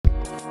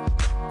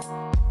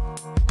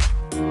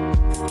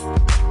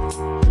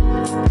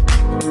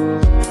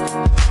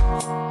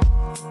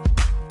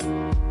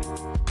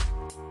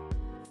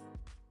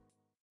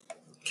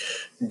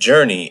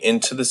journey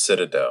into the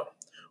Citadel,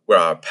 where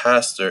our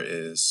pastor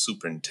is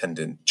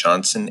Superintendent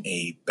Johnson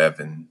A.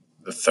 Bevan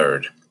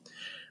III.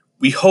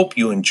 We hope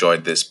you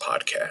enjoyed this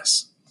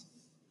podcast.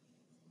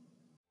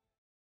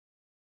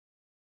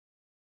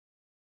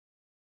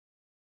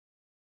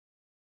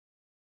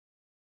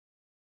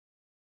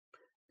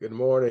 Good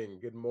morning,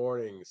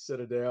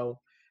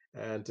 Citadel,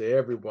 and to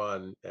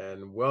everyone,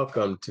 and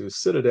welcome to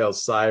Citadel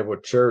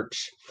Cyber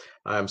Church.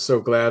 I'm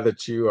so glad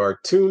that you are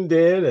tuned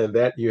in and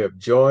that you have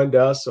joined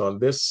us on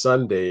this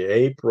Sunday,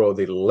 April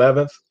the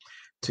 11th,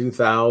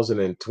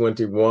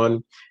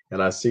 2021.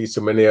 And I see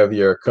so many of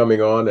you are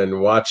coming on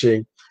and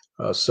watching.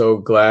 So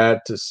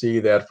glad to see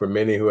that for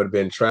many who have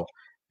been traveling,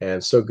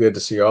 and so good to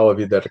see all of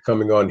you that are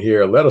coming on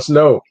here. Let us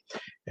know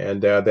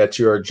and that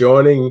you are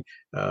joining.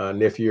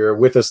 And if you're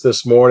with us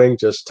this morning,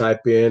 just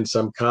type in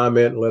some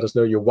comment and let us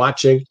know you're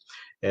watching.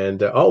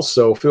 And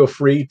also feel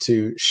free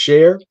to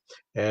share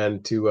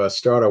and to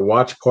start a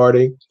watch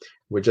party.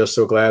 We're just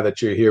so glad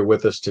that you're here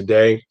with us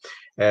today.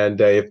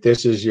 And if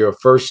this is your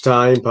first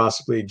time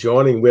possibly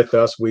joining with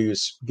us, we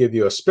give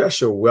you a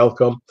special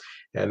welcome.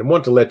 And I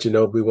want to let you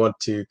know we want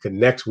to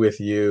connect with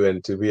you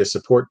and to be a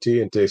support to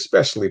you and to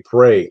especially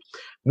pray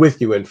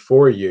with you and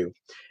for you.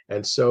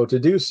 And so to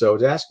do so,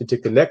 to ask you to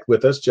connect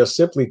with us, just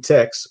simply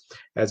text,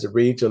 as it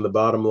reads on the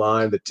bottom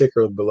line, the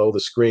ticker below the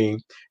screen,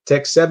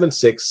 text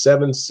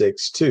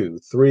 76762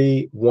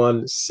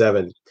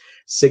 317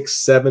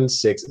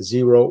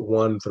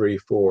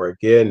 6760134.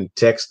 Again,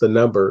 text the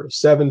number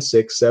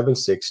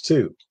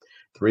 76762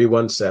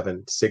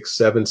 317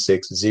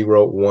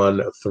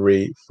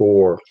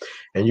 6760134.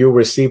 And you'll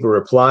receive a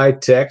reply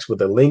text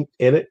with a link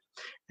in it.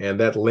 And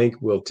that link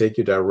will take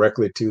you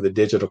directly to the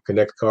Digital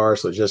Connect card.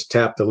 So just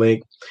tap the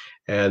link,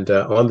 and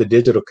on the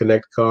Digital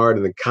Connect card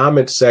in the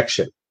comment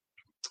section,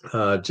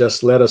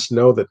 just let us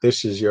know that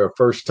this is your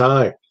first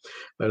time.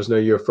 Let us know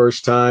your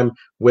first time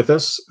with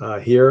us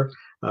here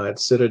at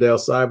Citadel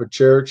Cyber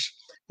Church.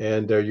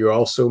 And you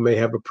also may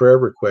have a prayer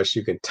request.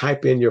 You can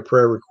type in your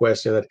prayer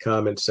request in that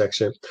comment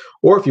section.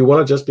 Or if you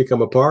want to just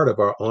become a part of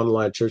our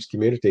online church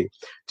community,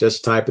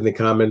 just type in the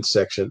comment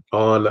section,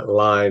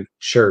 online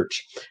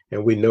church.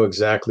 And we know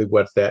exactly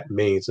what that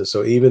means. And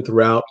so even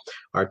throughout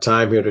our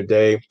time here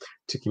today,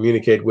 to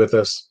communicate with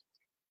us,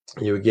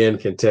 you again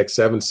can text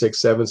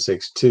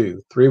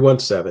 76762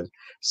 317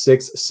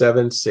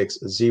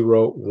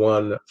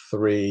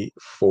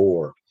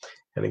 6760134.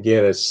 And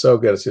again, it's so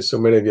good to see so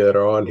many of you that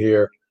are on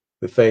here.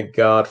 We thank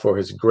God for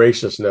his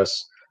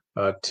graciousness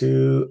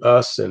to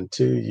us and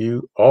to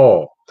you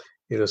all.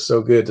 It is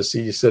so good to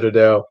see you,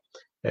 Citadel,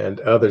 and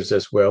others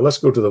as well. Let's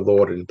go to the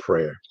Lord in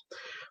prayer.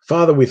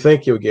 Father, we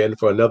thank you again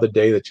for another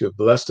day that you have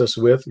blessed us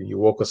with. You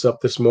woke us up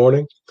this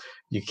morning.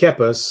 You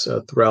kept us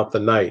throughout the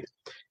night.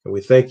 And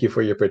we thank you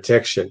for your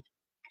protection,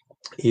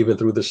 even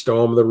through the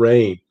storm, the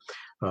rain.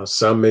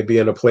 Some may be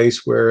in a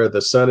place where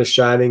the sun is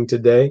shining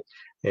today,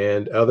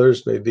 and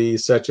others may be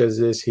such as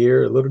is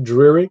here, a little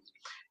dreary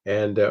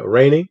and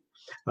raining,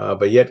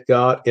 but yet,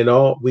 God, in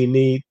all, we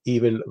need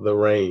even the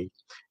rain.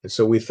 And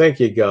so we thank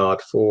you, God,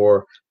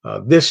 for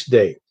this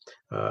day,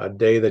 a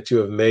day that you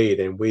have made,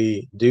 and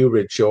we do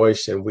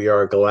rejoice and we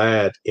are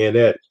glad in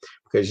it,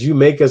 because you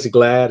make us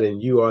glad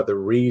and you are the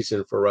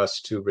reason for us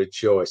to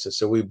rejoice. And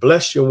so we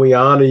bless you and we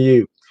honor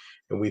you,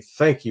 and we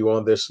thank you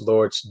on this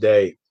Lord's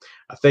day.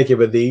 I thank you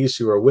for these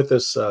who are with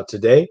us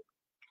today.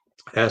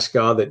 Ask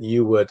God that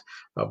you would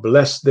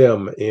bless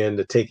them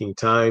in taking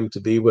time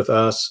to be with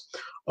us.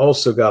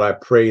 Also, God, I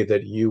pray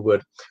that you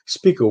would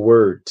speak a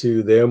word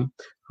to them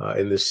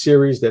in the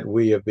series that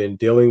we have been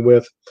dealing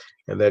with,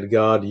 and that,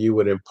 God, you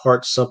would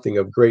impart something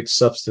of great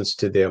substance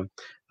to them,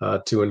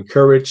 to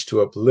encourage,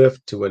 to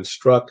uplift, to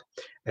instruct,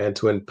 and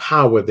to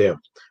empower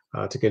them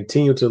to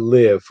continue to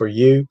live for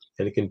you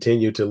and to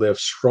continue to live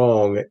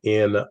strong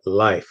in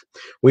life.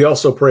 We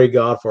also pray,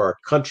 God, for our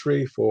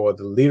country, for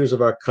the leaders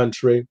of our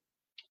country,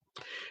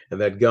 and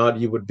that, God,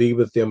 you would be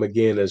with them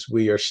again as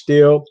we are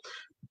still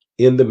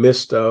in the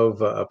midst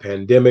of a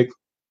pandemic,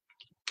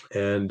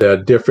 and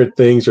different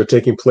things are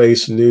taking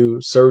place.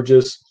 New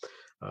surges,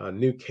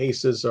 new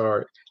cases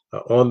are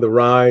on the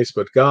rise.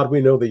 But God,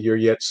 we know that you're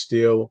yet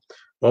still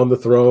on the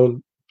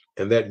throne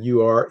and that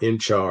you are in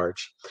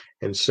charge.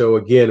 And so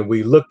again,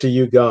 we look to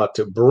you, God,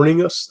 to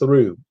bring us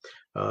through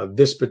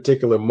this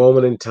particular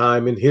moment in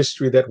time in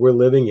history that we're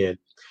living in.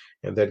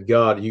 And that,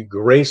 God, you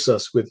grace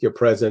us with your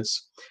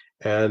presence,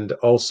 and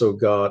also,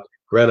 God,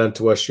 grant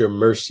unto us your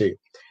mercy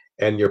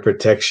and your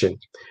protection.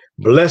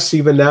 Bless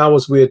even now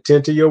as we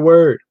attend to your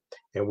word.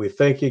 And we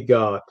thank you,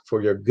 God,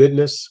 for your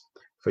goodness,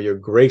 for your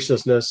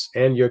graciousness,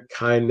 and your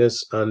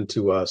kindness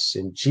unto us.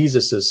 In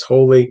Jesus'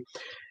 holy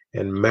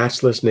and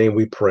matchless name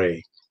we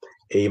pray.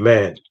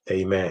 Amen.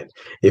 Amen.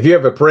 If you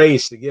have a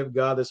praise to give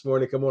God this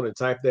morning, come on and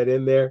type that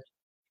in there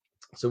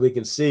so we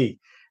can see,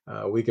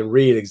 we can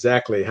read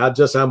exactly how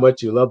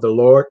much you love the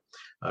Lord,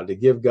 to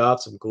give God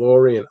some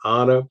glory and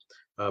honor,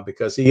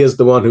 because he is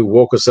the one who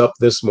woke us up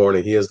this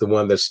morning. He is the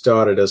one that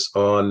started us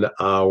on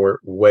our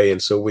way.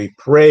 And so we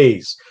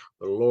praise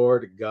the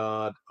Lord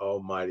God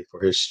Almighty,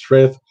 for his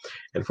strength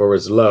and for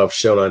his love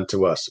shown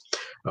unto us.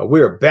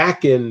 We are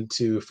back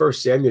into 1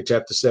 Samuel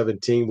chapter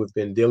 17. We've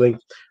been dealing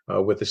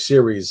with a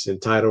series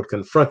entitled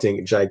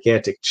Confronting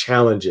Gigantic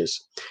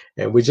Challenges.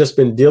 And we've just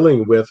been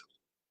dealing with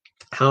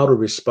how to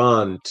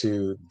respond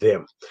to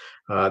them.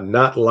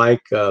 Not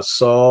like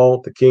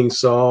Saul, the King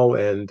Saul,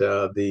 and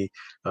the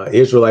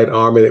Israelite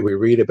army that we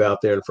read about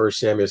there in 1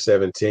 Samuel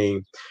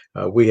 17.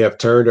 We have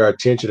turned our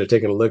attention to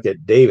taking a look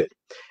at David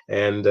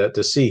and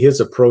to see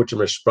his approach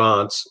and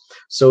response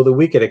so that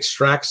we can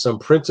extract some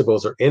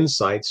principles or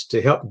insights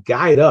to help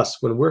guide us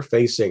when we're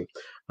facing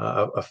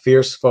a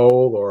fierce foe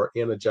or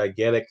in a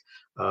gigantic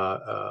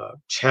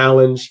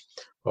challenge,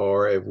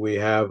 or if we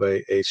have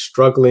a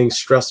struggling,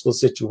 stressful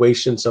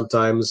situation.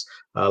 Sometimes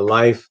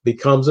life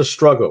becomes a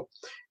struggle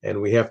and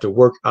we have to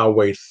work our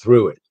way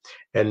through it.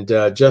 And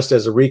just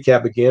as a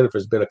recap again, if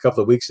it's been a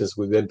couple of weeks since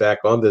we've been back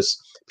on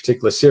this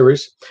particular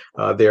series,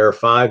 there are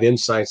 5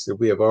 insights that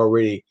we have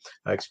already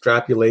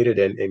extrapolated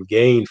and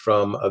gained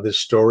from this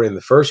story. And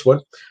the first one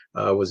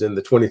was in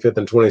the 25th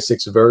and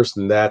 26th verse,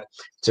 and that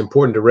it's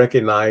important to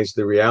recognize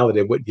the reality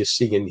of what you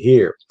see and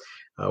hear.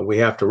 We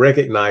have to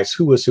recognize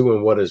who is who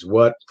and what is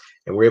what.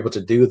 And we're able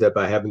to do that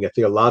by having a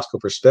theological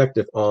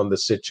perspective on the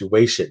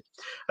situation.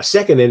 A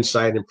second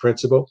insight and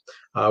principle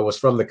was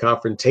from the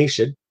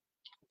confrontation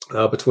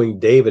between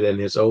David and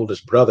his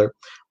oldest brother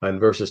in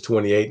verses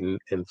 28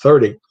 and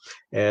 30.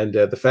 And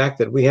the fact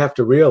that we have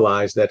to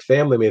realize that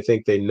family may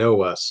think they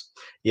know us,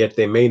 yet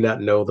they may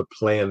not know the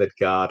plan that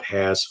God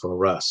has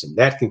for us. And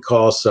that can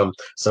cause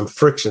some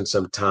friction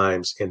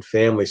sometimes in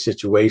family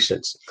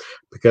situations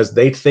because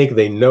they think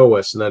they know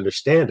us and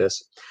understand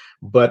us.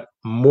 But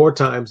more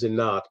times than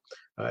not,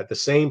 at the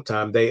same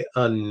time, they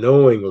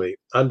unknowingly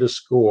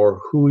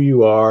underscore who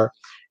you are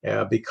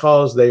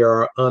because they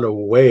are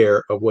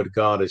unaware of what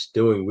God is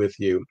doing with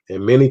you.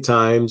 And many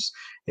times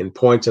in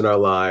points in our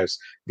lives,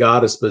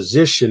 God is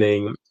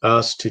positioning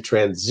us to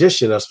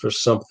transition us for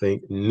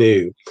something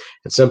new.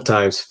 And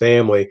sometimes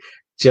family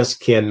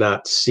just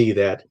cannot see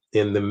that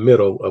in the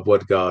middle of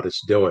what God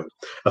is doing.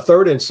 A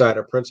third insight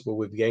or principle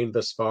we've gained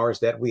thus far is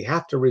that we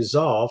have to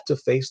resolve to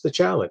face the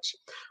challenge.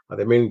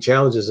 There are many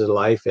challenges in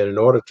life, and in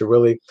order to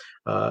really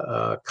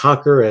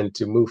conquer and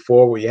to move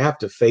forward, you have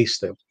to face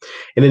them.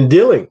 And in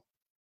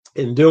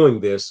doing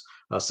this,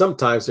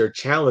 sometimes there are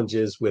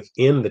challenges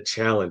within the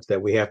challenge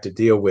that we have to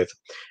deal with.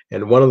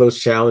 And one of those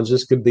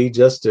challenges could be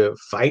just to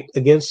fight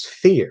against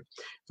fear.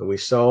 And we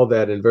saw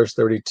that in verse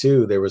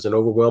 32, there was an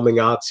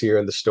overwhelming odds here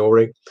in the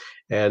story.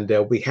 And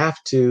we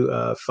have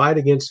to fight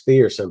against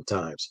fear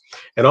sometimes.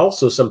 And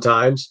also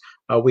sometimes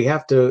we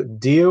have to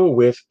deal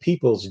with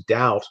people's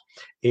doubt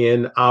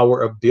in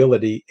our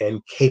ability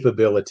and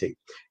capability.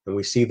 And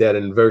we see that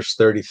in verse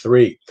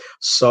 33.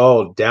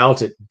 Saul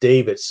doubted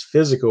David's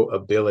physical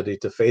ability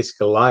to face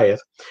Goliath,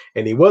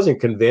 and he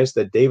wasn't convinced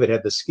that David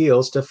had the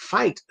skills to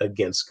fight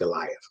against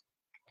Goliath.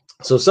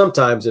 So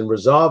sometimes in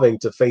resolving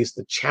to face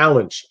the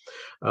challenge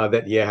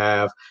that you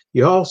have,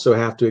 you also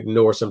have to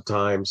ignore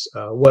sometimes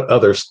what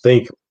others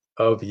think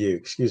of you.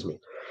 Excuse me.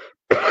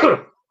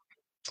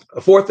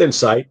 A fourth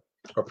insight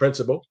or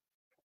principle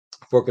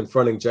for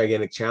confronting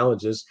gigantic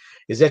challenges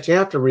is that you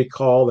have to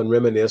recall and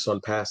reminisce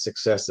on past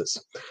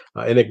successes.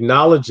 In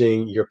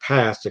acknowledging your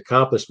past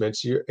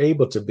accomplishments, you're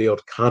able to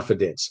build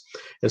confidence.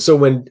 And so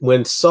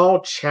when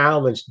Saul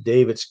challenged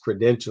David's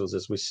credentials,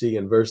 as we see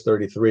in verse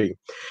 33,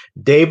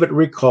 David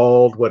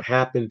recalled what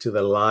happened to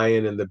the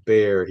lion and the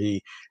bear.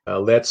 He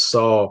let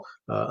Saul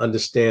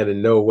understand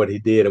and know what he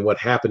did and what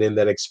happened in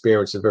that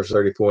experience in verse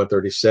 34 and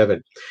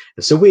 37.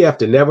 And so we have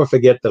to never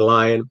forget the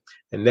lion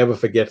and never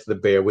forget the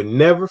bear. We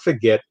never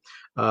forget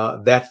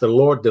that the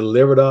Lord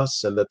delivered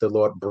us and that the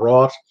Lord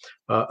brought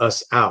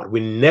us out. We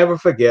never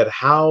forget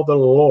how the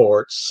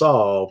Lord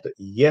solved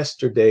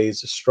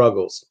yesterday's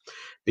struggles,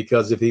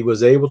 because if he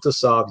was able to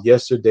solve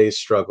yesterday's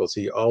struggles,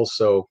 he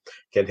also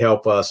can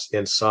help us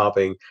in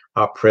solving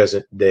our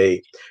present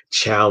day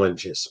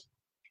challenges.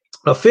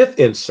 A fifth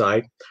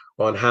insight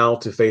on how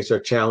to face our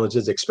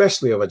challenges,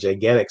 especially of a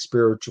gigantic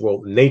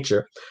spiritual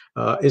nature,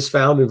 is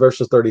found in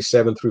verses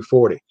 37 through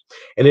 40.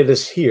 And it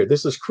is here,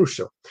 this is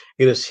crucial.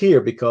 It is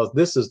here because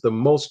this is the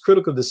most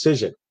critical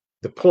decision,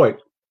 the point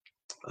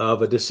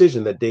of a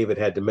decision that David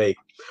had to make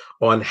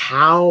on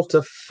how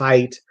to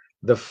fight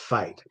the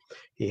fight.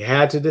 He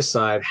had to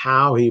decide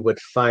how he would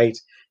fight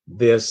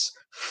this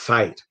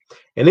fight.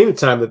 And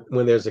anytime that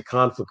when there's a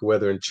conflict,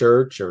 whether in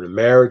church or in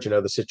marriage and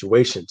other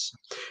situations,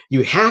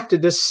 you have to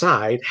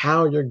decide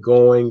how you're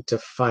going to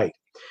fight.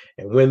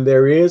 And when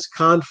there is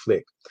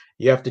conflict,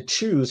 you have to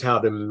choose how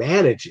to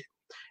manage it.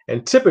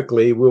 And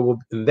typically,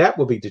 that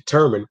will be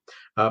determined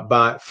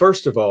by,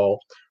 first of all,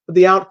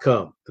 the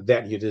outcome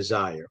that you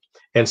desire.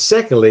 And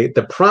secondly,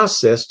 the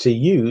process to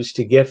use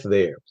to get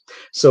there.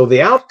 So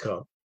the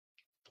outcome,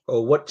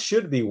 or what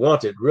should be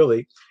wanted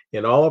really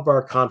in all of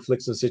our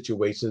conflicts and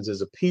situations,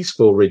 is a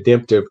peaceful,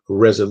 redemptive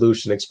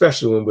resolution,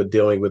 especially when we're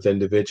dealing with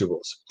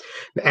individuals.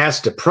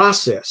 As to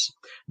process,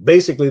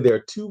 basically there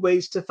are two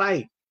ways to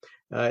fight.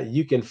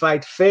 You can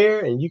fight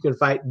fair and you can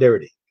fight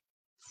dirty.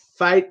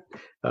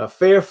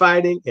 fair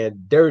fighting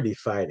and dirty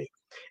fighting.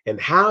 And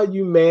how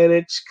you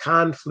manage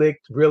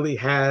conflict really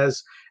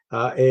has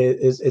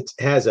it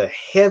has a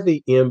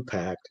heavy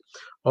impact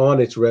on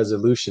its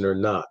resolution or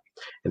not.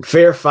 And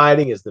fair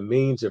fighting is the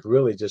means of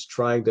really just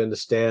trying to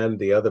understand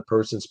the other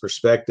person's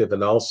perspective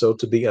and also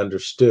to be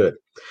understood,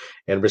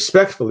 and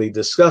respectfully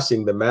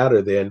discussing the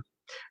matter then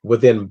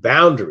within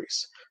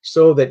boundaries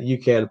so that you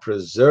can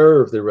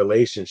preserve the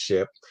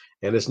relationship.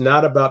 And it's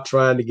not about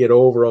trying to get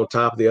over on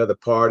top of the other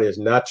party. It's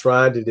not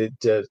trying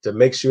to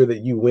make sure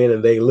that you win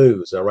and they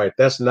lose. All right.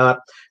 That's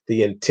not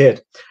the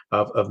intent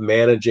of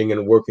managing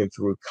and working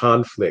through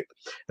conflict.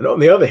 And on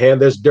the other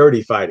hand, there's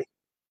dirty fighting.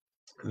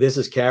 This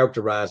is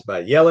characterized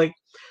by yelling,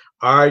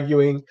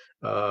 arguing,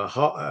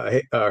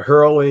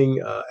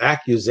 hurling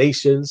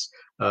accusations,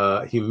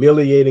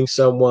 humiliating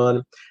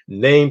someone,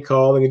 name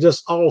calling, and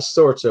just all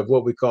sorts of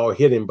what we call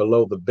hitting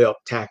below the belt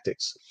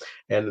tactics.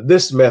 And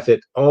this method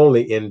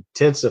only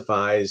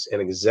intensifies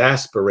and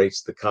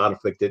exasperates the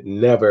conflict. It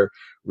never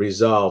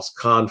resolves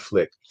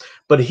conflict.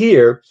 But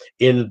here,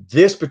 in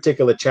this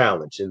particular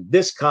challenge, in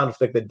this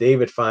conflict that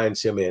David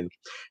finds him in,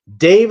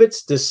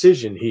 David's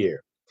decision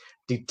here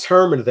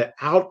determined the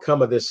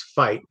outcome of this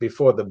fight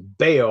before the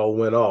bell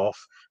went off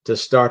to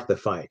start the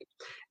fight.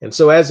 And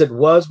so, as it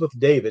was with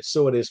David,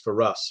 so it is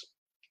for us.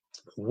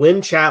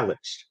 When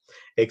challenged,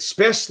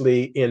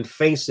 especially in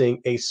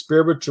facing a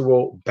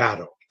spiritual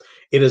battle,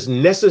 it is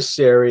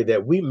necessary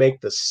that we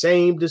make the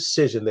same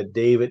decision that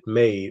David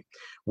made,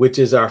 which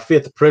is our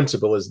fifth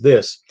principle, is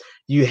this: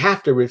 you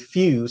have to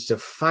refuse to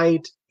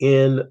fight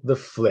in the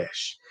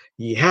flesh.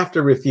 You have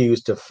to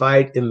refuse to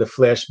fight in the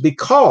flesh,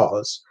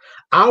 because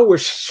our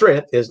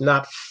strength is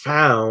not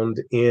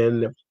found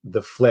in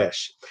the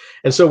flesh.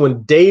 And so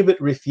when David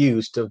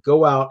refused to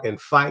go out and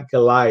fight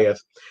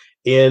Goliath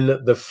in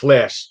the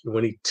flesh,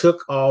 when he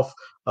took off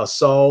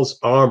Saul's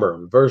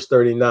armor, verse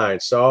 39,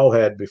 Saul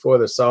had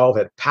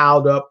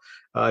piled up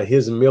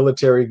his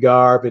military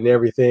garb and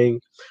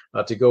everything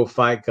to go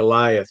fight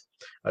Goliath.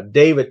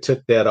 David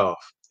took that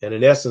off. And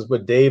in essence,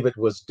 what David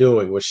was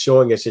doing was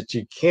showing us that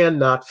you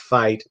cannot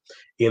fight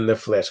in the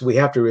flesh. We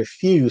have to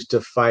refuse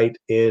to fight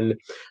in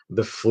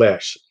the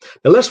flesh.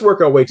 Now, let's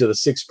work our way to the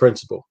sixth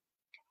principle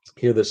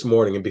here this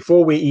morning. And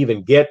before we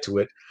even get to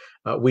it,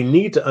 we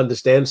need to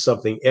understand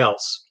something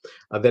else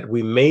that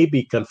we may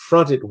be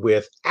confronted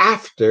with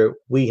after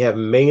we have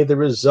made the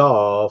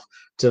resolve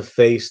to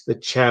face the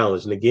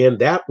challenge. And again,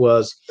 that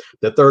was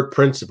the third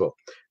principle,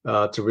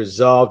 to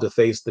resolve to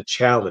face the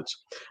challenge.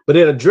 But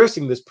in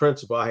addressing this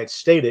principle, I had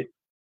stated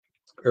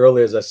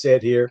earlier, as I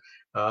said here,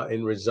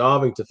 in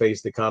resolving to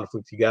face the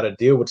conflict, you got to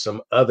deal with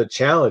some other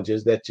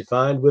challenges that you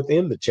find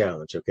within the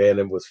challenge. Okay. And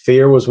then with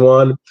fear was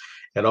one,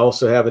 and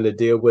also having to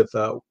deal with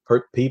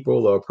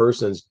people or a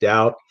person's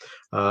doubt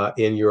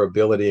in your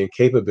ability and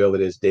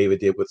capabilities, David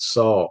did with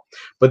Saul.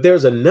 But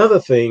there's another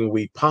thing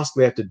we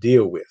possibly have to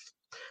deal with.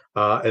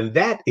 And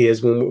that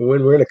is when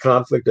we're in a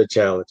conflict or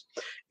challenge,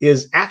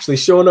 is actually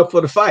showing up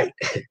for the fight.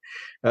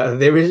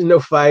 There is no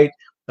fight.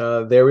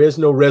 There is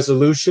no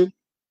resolution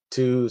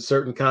to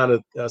certain kind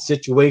of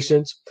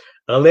situations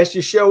unless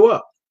you show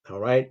up. All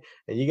right.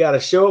 And you got to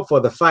show up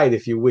for the fight,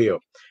 if you will,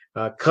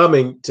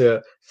 coming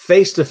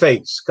face to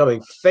face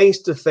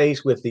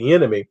with the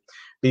enemy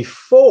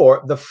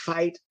before the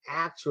fight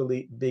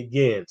actually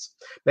begins.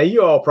 Now,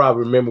 you all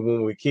probably remember when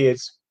we were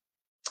kids,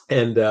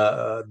 and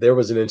there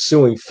was an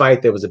ensuing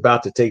fight that was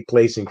about to take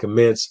place and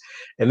commence.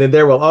 And then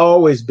there will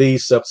always be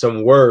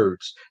some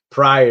words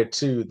prior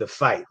to the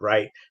fight,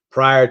 right?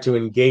 Prior to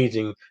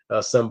engaging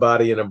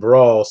somebody in a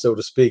brawl, so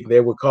to speak.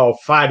 They were called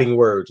fighting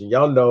words. And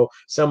y'all know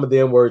some of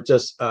them were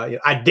just,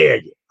 I dare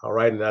you. All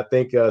right. And I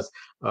think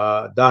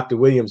Dr.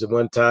 Williams at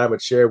one time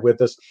had shared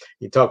with us,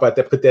 he talked about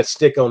that, put that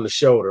stick on the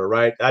shoulder,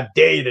 right? I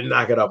dare you to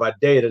knock it off. I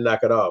dare you to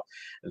knock it off.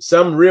 And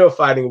some real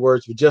fighting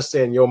words were just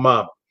saying your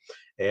mama.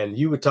 And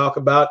you would talk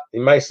about,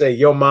 you might say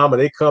your mama,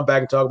 they come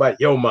back and talk about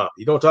your mama.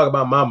 You don't talk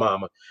about my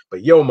mama,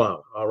 but your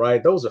mama. All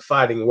right. Those are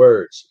fighting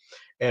words.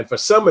 And for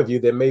some of you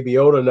that may be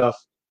old enough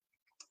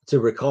to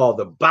recall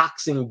the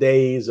boxing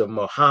days of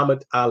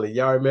Muhammad Ali.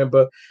 Y'all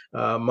remember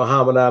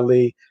Muhammad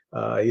Ali?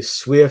 He's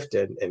swift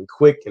and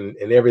quick and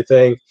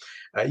everything.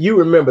 You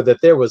remember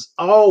that there was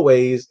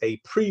always a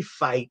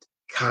pre-fight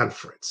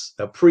conference.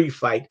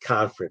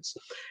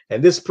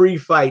 And this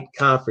pre-fight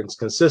conference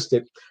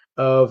consisted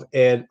of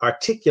an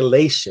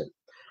articulation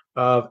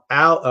of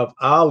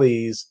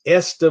Ali's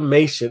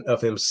estimation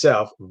of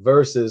himself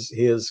versus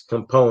his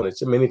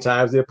components. And many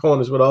times the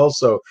opponents would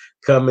also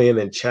come in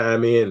and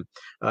chime in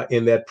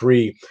that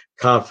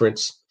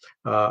pre-conference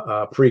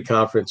or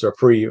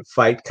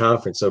pre-fight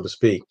conference, so to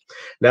speak.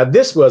 Now,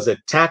 this was a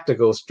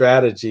tactical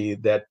strategy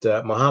that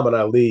Muhammad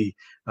Ali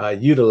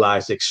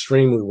utilized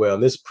extremely well.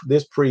 In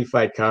this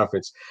pre-fight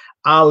conference,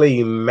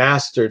 Ali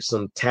mastered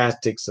some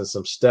tactics and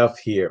some stuff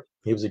here.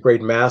 He was a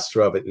great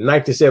master of it. In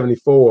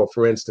 1974,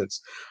 for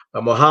instance,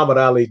 Muhammad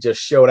Ali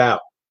just showed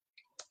out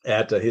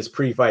at his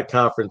pre-fight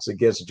conference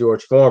against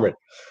George Foreman.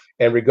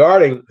 And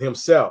regarding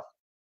himself,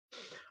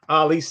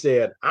 Ali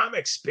said, "I'm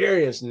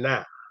experienced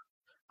now.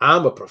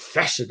 I'm a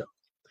professional.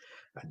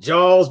 My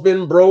jaw's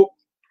been broke,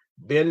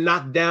 been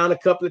knocked down a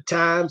couple of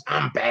times.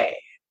 I'm bad.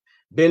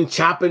 Been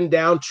chopping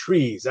down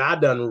trees. I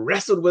done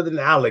wrestled with an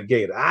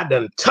alligator. I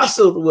done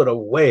tussled with a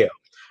whale.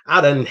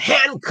 I done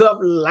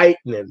handcuffed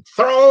lightning,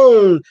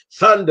 thrown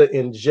thunder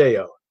in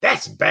jail.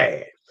 That's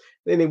bad.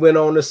 Then he went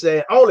on to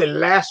say, only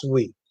last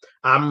week,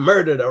 I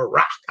murdered a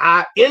rock.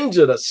 I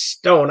injured a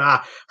stone.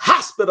 I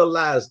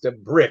hospitalized a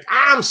brick.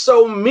 I'm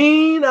so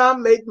mean, I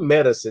make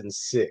medicine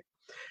sick.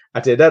 I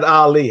tell you, that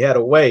Ali had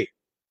a way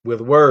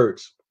with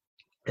words.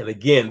 And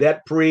again,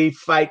 that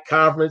pre-fight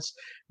conference,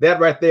 that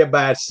right there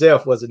by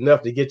itself was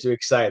enough to get you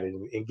excited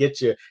and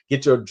get your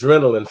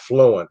adrenaline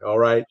flowing. All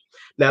right.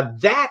 Now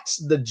that's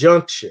the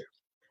juncture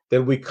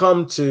that we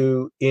come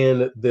to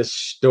in this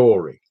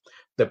story.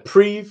 The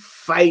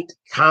pre-fight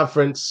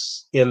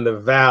conference in the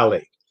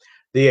valley,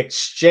 the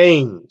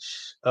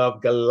exchange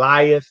of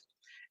Goliath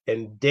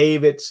and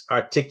David's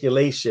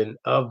articulation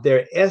of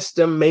their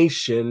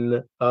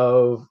estimation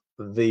of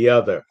the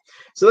other.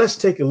 So let's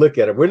take a look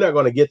at it. We're not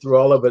going to get through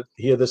all of it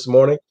here this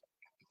morning,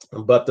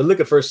 but to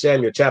look at 1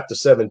 Samuel chapter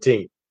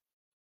 17.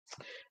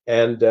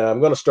 And I'm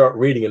going to start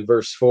reading in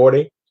verse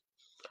 40.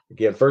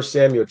 Again, 1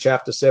 Samuel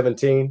chapter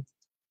 17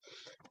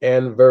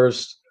 and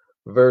verse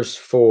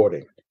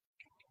 40.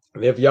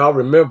 And if y'all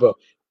remember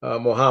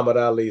Muhammad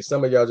Ali,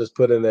 some of y'all just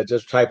put in there,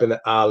 just type in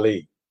the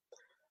Ali.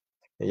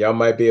 And y'all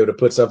might be able to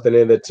put something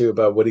in there too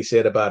about what he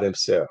said about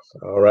himself.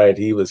 All right.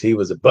 He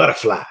was a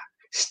butterfly,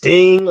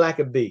 sting like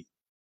a bee.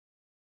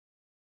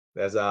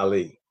 That's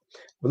Ali.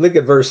 But look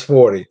at verse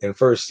 40 in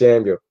 1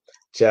 Samuel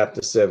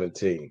chapter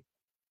 17.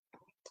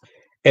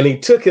 And he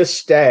took his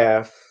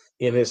staff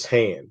in his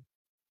hand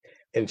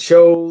and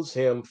chose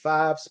him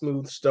 5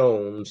 smooth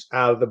stones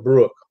out of the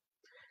brook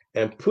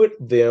and put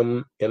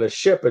them in a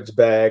shepherd's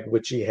bag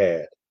which he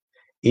had,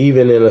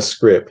 even in a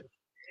scrip.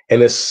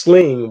 And his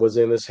sling was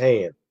in his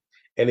hand.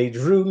 And he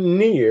drew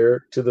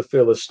near to the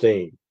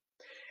Philistine.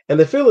 And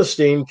the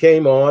Philistine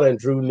came on and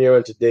drew near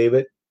unto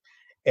David.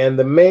 And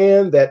the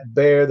man that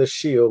bare the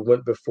shield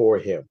went before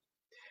him.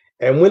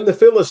 And when the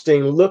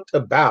Philistine looked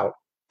about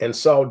and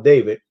saw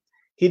David,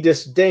 he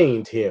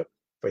disdained him,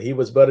 for he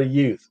was but a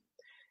youth,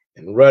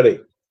 and ruddy,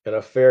 and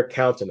of fair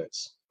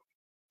countenance.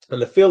 And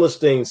the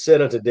Philistine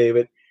said unto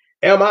David,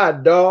 Am I a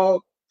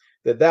dog,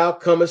 that thou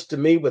comest to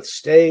me with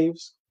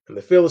staves? And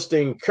the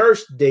Philistine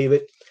cursed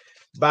David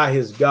by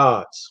his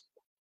gods.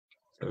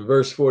 In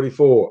verse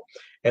 44,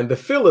 and the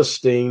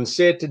Philistine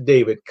said to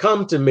David,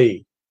 Come to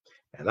me,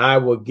 and I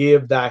will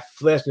give thy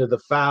flesh to the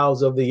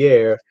fowls of the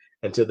air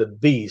and to the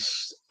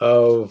beasts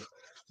of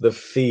the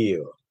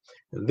field.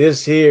 And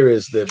this here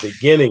is the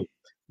beginning.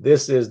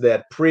 This is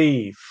that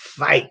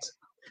pre-fight,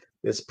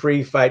 this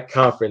pre-fight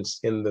conference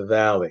in the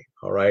valley.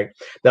 All right.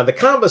 Now, the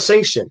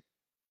conversation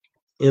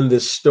in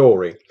this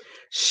story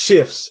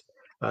shifts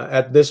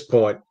at this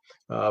point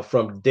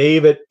from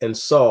David and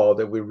Saul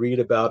that we read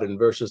about in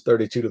verses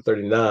 32 to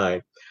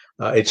 39.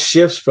 It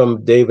shifts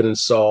from David and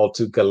Saul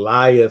to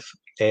Goliath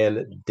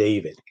and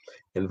David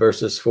in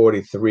verses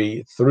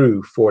 43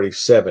 through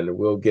 47.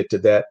 We'll get to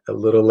that a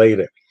little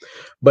later.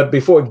 But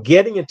before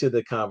getting into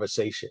the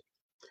conversation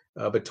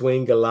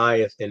between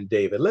Goliath and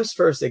David, let's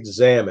first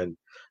examine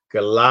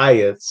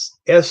Goliath's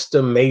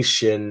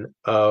estimation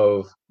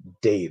of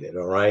David.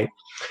 All right.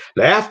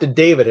 Now, after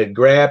David had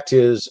grabbed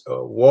his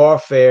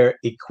warfare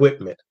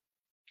equipment,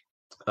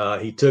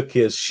 he took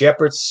his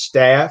shepherd's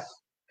staff.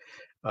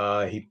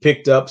 He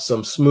picked up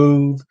some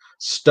smooth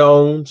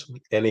stones,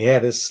 and he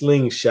had his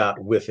slingshot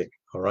with him.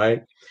 All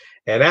right.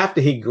 And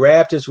after he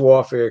grabbed his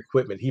warfare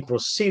equipment, he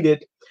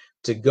proceeded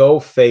to go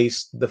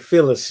face the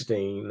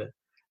Philistine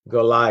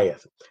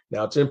Goliath.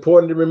 Now, it's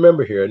important to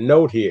remember here, a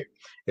note here.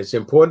 It's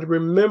important to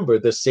remember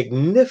the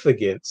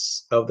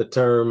significance of the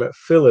term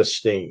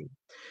Philistine.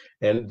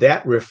 And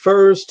that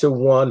refers to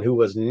one who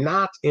was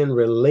not in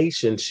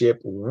relationship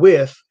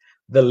with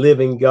the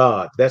living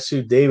God. That's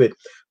who David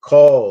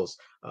calls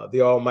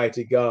the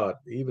Almighty God.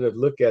 Even if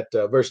look at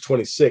verse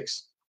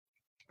 26,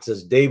 it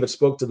says, David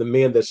spoke to the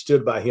men that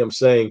stood by him,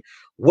 saying,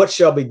 What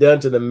shall be done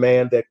to the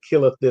man that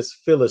killeth this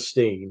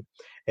Philistine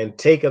and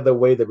taketh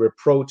away the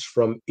reproach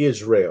from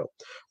Israel?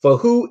 For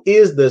who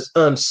is this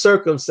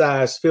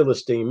uncircumcised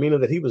Philistine?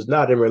 Meaning that he was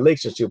not in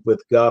relationship with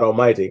God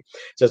Almighty. It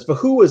says, For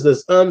who is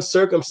this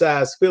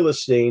uncircumcised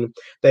Philistine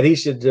that he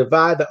should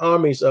divide the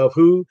armies of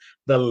who?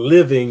 The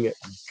living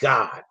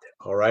God.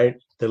 All right.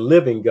 The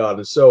living God.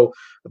 And so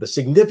the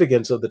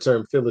significance of the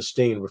term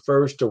Philistine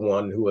refers to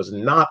one who is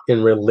not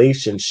in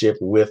relationship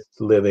with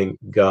living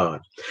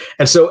God.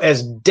 And so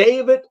as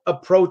David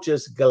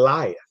approaches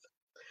Goliath,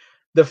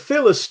 the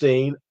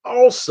Philistine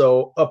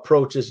also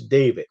approaches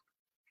David,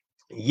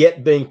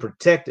 yet being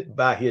protected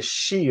by his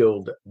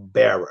shield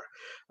bearer,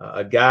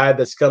 a guy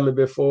that's coming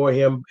before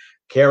him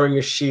carrying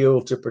a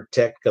shield to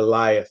protect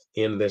Goliath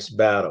in this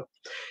battle.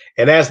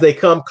 And as they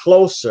come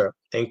closer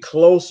and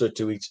closer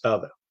to each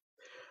other,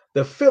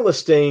 the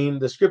Philistine,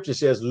 the scripture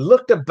says,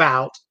 looked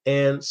about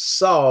and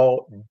saw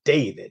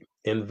David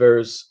in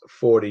verse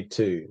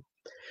 42.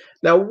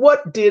 Now,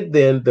 what did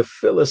then the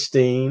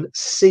Philistine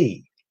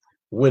see?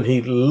 when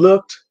he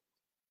looked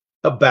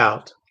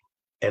about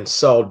and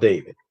saw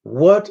David.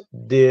 What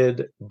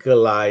did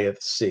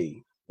Goliath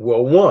see?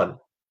 Well, one,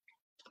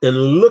 in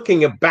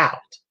looking about,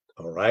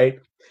 all right,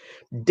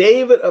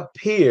 David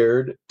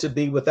appeared to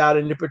be without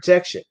any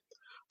protection,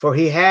 for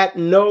he had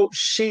no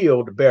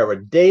shield bearer.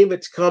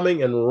 David's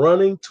coming and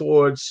running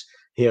towards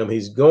him.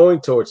 He's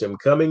going towards him,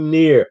 coming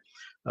near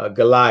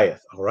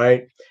Goliath, all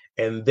right?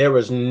 And there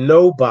is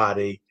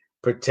nobody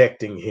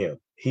protecting him.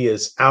 He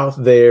is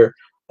out there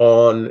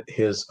on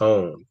his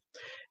own.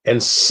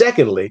 And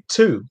secondly,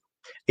 too,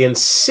 in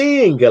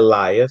seeing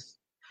Goliath,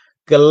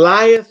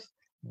 Goliath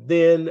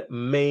then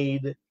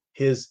made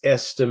his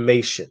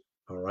estimation,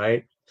 all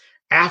right?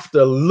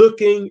 After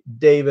looking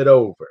David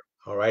over,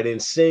 all right,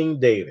 and seeing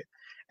David,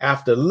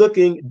 after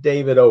looking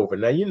David over.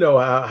 Now, you know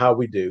how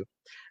we do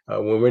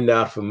when we're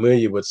not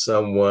familiar with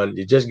someone,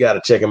 you just got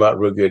to check them out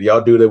real good.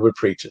 Y'all do that with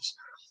preachers.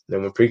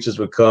 Then when preachers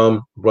would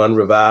come, run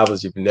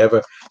revivals, you've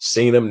never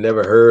seen them,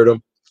 never heard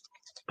them,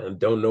 and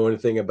don't know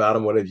anything about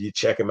them, whatever, you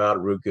check them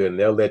out real good, and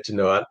they'll let you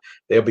know.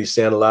 They'll be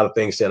saying a lot of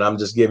things, saying, I'm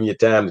just giving you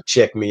time to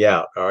check me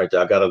out. All right,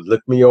 y'all got to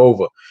look me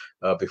over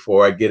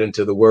before I get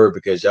into the word,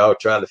 because y'all are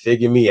trying to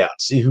figure me out,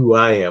 see who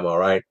I am, all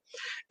right?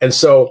 And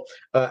so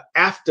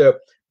after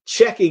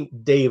checking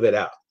David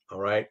out, all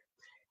right,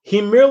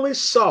 he merely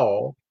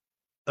saw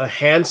a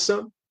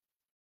handsome,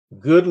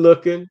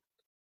 good-looking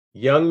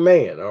young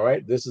man, all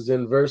right? This is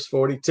in verse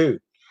 42.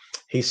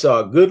 He saw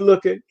a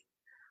good-looking,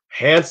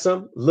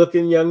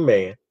 handsome-looking young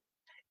man,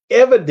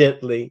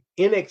 evidently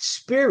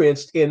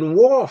inexperienced in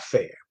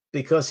warfare,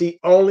 because he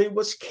only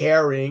was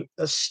carrying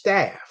a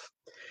staff,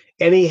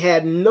 and he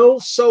had no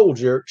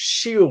soldier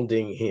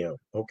shielding him,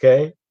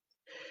 okay?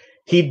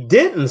 He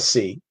didn't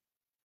see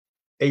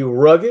a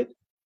rugged,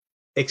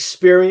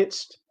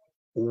 experienced,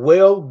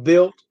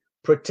 well-built,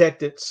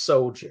 protected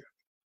soldier.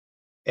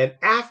 And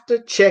after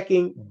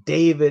checking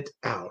David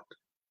out,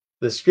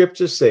 the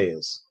scripture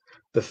says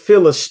the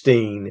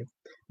Philistine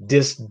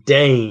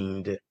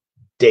disdained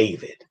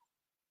David.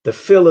 The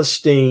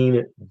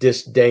Philistine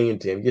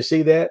disdained him. You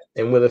see that?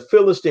 And when the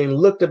Philistine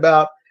looked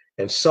about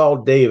and saw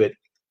David,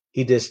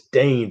 he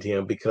disdained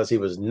him, because he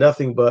was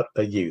nothing but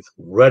a youth,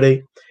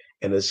 ruddy,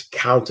 and his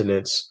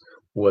countenance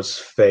was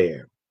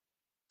fair.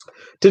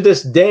 To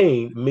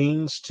disdain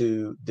means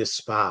to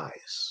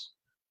despise,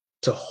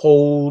 to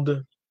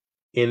hold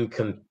in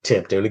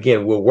contempt. And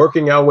again, we're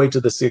working our way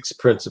to the sixth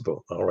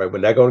principle. All right, we're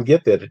not going to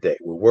get there today.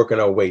 We're working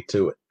our way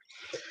to it.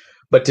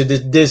 But to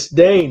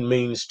disdain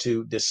means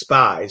to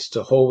despise,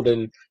 to hold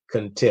in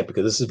contempt,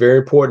 because this is very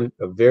important,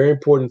 a very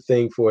important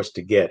thing for us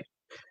to get,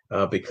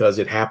 because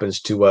it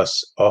happens to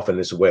us often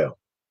as well.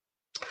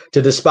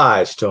 To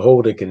despise, to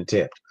hold in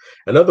contempt.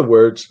 In other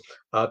words,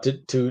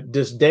 to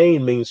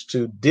disdain means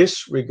to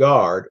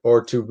disregard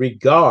or to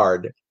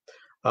regard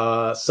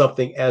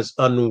something as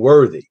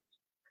unworthy,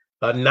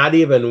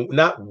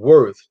 not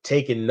worth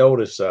taking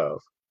notice of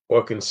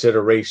or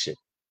consideration,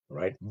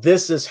 right?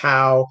 This is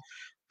how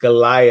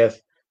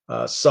Goliath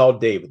saw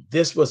David.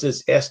 This was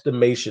his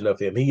estimation of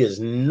him. He is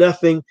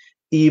nothing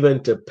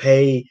even to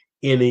pay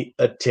any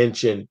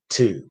attention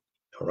to,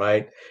 all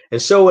right?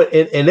 And so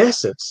in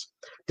essence,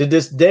 to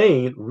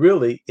disdain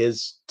really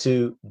is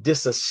to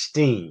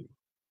disesteem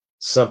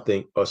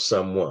something or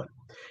someone.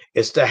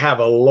 It's to have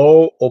a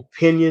low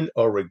opinion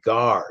or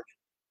regard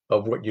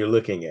of what you're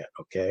looking at,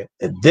 okay?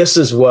 And this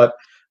is what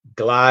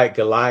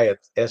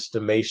Goliath's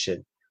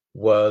estimation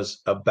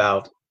was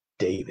about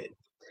David.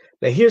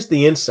 Now, here's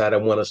the insight I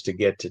want us to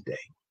get today.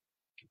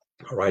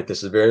 All right,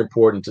 this is very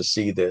important to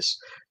see this,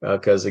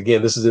 because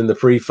again, this is in the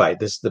pre-fight.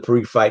 This is the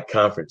pre-fight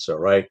conference, all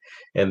right?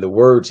 And the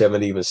words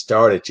haven't even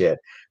started yet.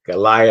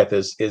 Goliath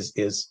is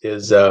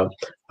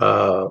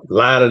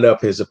lining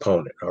up his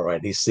opponent, all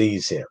right? He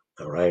sees him,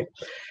 all right?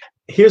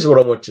 Here's what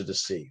I want you to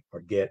see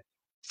or get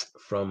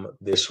from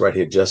this right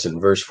here, just in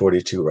verse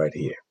 42 right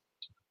here.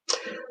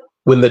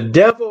 When the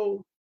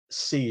devil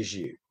sees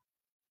you,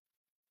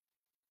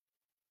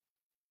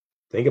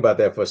 think about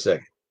that for a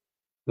second.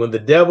 When the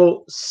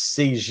devil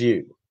sees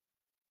you,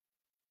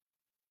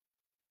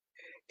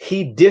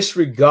 he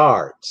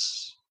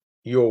disregards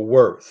your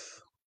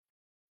worth.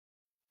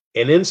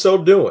 And in so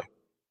doing,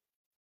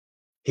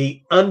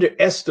 he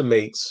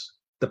underestimates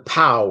the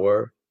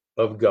power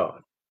of God.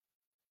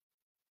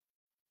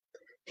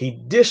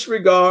 He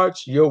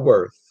disregards your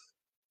worth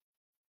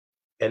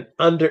and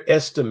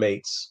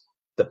underestimates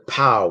the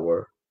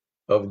power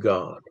of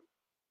God.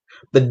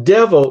 The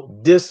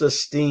devil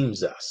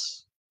disesteems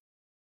us,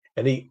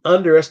 and he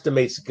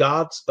underestimates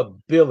God's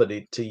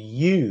ability to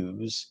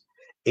use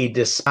a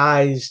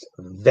disguised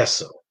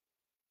vessel.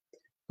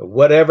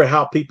 Whatever,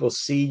 how people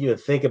see you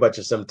and think about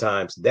you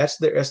sometimes, that's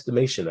their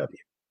estimation of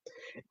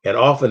you. And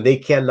often they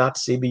cannot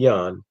see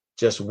beyond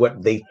just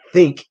what they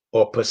think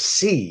or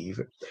perceive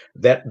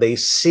that they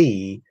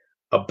see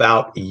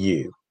about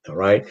you. All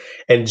right.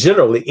 And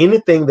generally,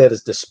 anything that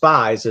is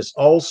despised is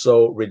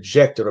also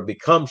rejected or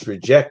becomes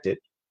rejected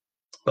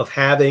of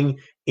having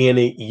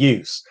any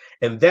use.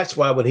 And that's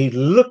why when he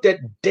looked at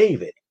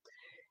David,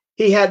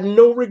 he had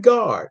no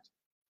regard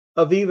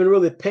of even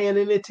really paying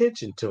any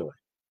attention to him.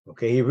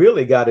 Okay, he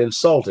really got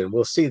insulted.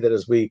 We'll see that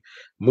as we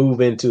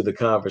move into the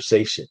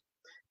conversation.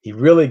 He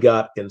really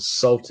got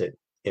insulted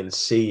in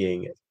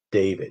seeing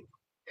David.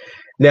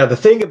 Now, the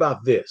thing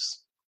about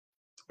this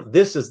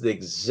is the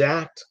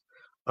exact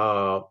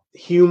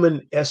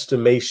human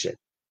estimation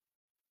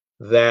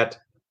that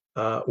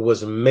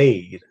was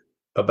made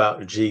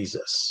about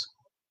Jesus,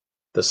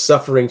 the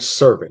suffering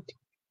servant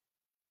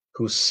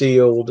who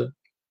sealed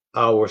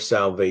our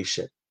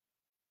salvation,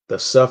 the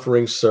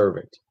suffering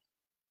servant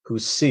who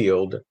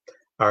sealed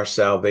our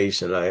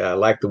salvation. I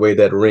like the way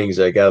that rings.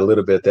 I got a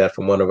little bit of that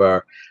from one of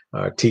our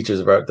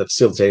teachers that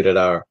facilitated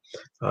our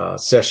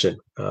session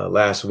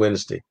last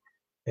Wednesday,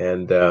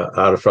 and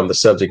out from the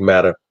subject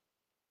matter,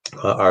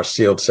 our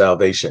sealed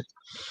salvation.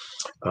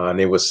 And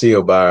it was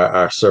sealed by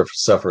our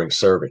suffering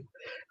servant.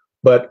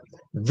 But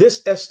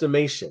this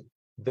estimation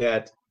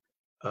that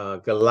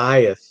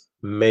Goliath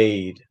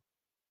made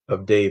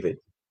of David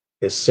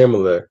is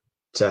similar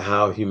to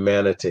how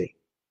humanity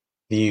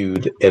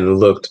viewed and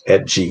looked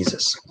at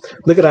Jesus.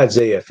 Look at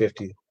Isaiah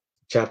 50,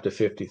 chapter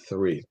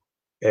 53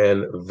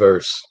 and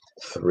verse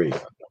 3.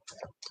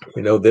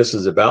 We know this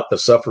is about the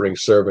suffering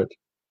servant,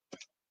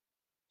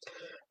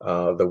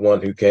 the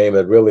one who came,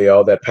 and really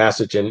all that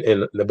passage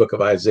in the book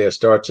of Isaiah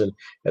starts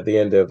at the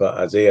end of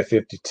Isaiah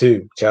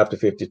 52, chapter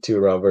 52,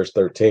 around verse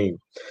 13.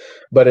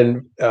 But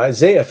in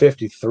Isaiah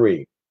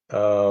 53,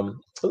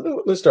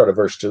 let's start at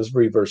verse 2. Let's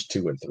read verse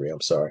 2 and 3.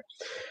 I'm sorry.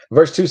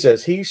 Verse 2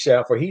 says, he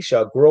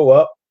shall grow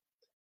up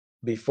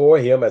before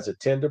him as a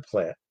tender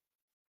plant,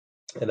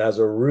 and as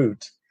a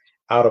root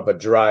out of a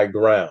dry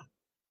ground.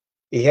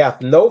 He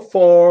hath no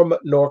form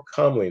nor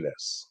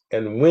comeliness,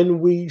 and when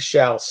we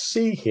shall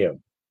see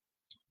him,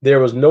 there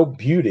was no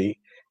beauty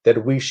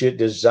that we should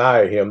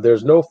desire him.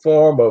 There's no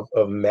form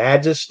of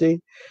majesty.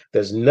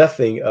 There's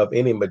nothing of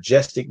any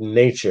majestic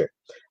nature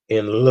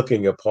in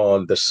looking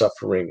upon the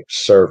suffering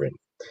servant.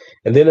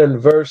 And then in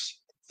verse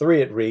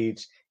 3, it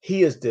reads,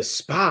 he is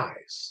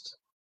despised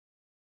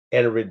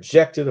and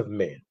rejected of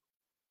men,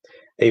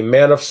 a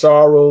man of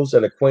sorrows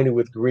and acquainted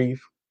with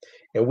grief,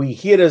 and we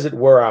hid, as it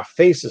were, our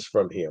faces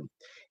from him.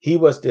 He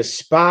was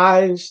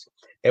despised,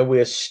 and we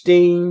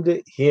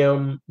esteemed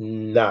him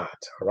not.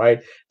 All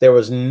right. There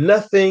was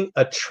nothing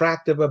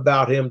attractive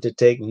about him to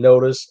take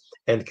notice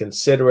and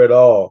consider at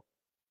all.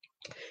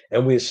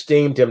 And we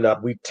esteemed him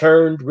not. We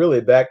turned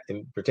really back,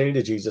 in pertaining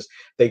to Jesus,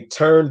 they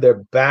turned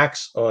their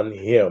backs on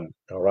him.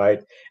 All right.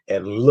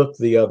 And looked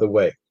the other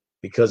way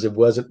because it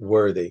wasn't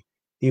worthy.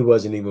 He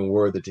wasn't even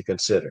worthy to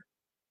consider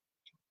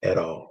at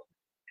all.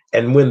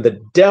 And when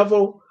the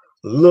devil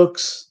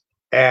looks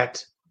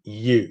at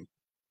you,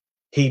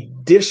 he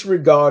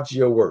disregards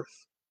your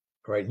worth.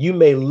 Right? You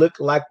may look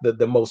like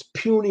the most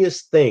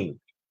puniest thing,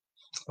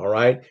 all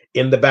right,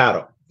 in the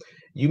battle.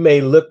 You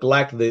may look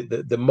like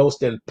the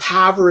most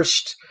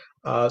impoverished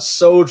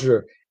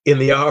soldier in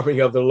the army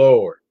of the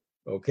Lord,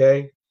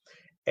 okay?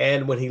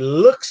 And when he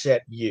looks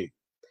at you,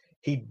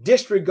 he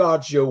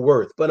disregards your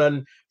worth.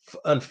 But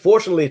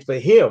unfortunately for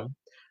him,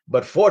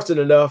 but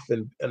fortunate enough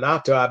and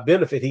out to our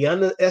benefit, he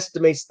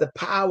underestimates the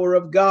power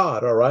of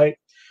God, all right?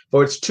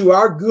 For it's to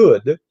our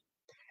good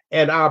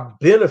and our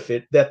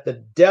benefit that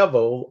the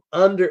devil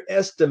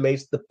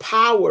underestimates the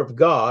power of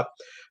God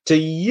to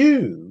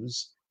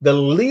use the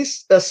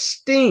least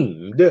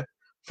esteemed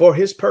for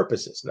his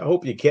purposes. Now, I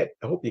hope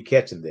you're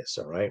catching this,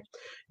 all right?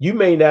 You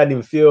may not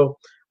even feel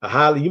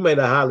you may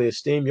not highly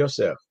esteem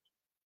yourself.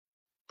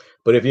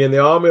 But if you're in the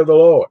army of the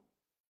Lord,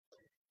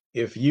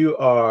 if you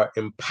are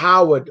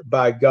empowered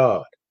by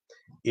God,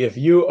 if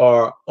you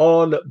are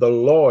on the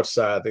Lord's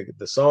side,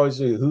 the songs,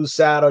 whose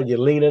side are you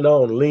leaning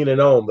on? Leaning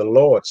on the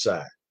Lord's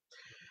side.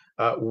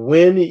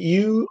 When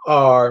you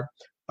are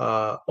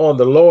on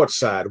the Lord's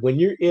side, when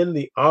you're in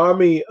the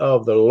army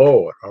of the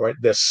Lord, all right,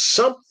 there's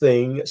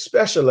something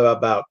special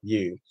about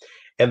you.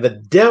 And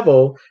the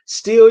devil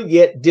still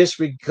yet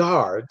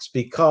disregards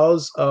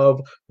because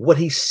of what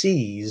he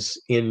sees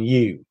in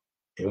you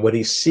and what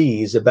he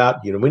sees about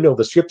you. And we know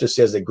the scripture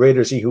says that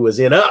greater is he who is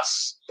in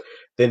us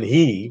than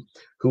he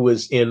who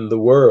is in the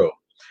world.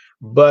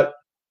 But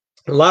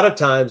a lot of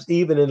times,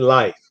 even in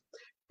life,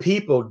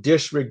 people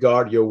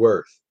disregard your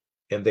worth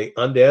and they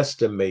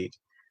underestimate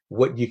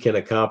what you can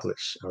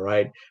accomplish, all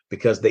right?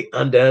 Because they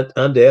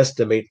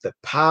underestimate the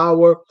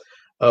power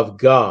of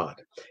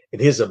God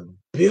and his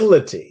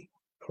ability,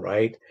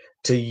 right,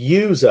 to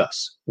use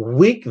us,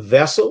 weak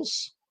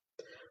vessels,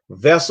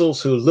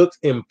 vessels who look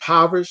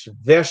impoverished,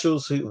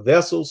 vessels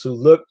who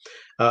look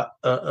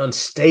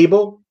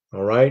unstable,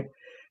 all right?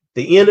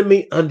 The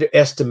enemy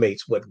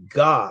underestimates what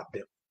God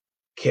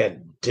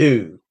can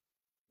do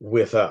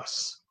with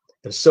us.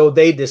 And so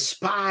they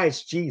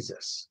despise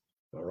Jesus,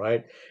 all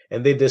right?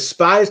 And they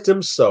despised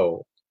him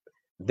so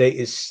they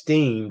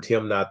esteemed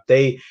him not.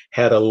 They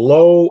had a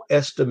low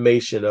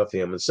estimation of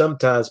him. And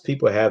sometimes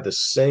people have the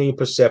same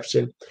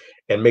perception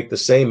and make the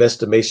same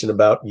estimation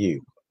about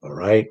you, all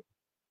right?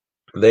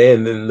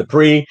 Then in the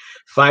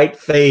pre-fight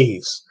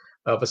phase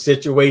of a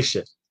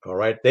situation, all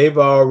right, they've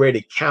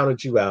already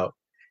counted you out,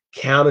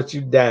 counted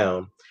you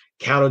down,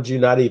 counted you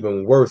not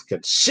even worth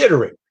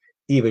considering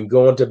even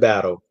going to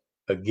battle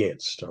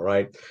against. All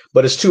right.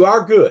 But it's to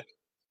our good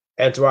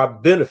and to our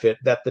benefit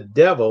that the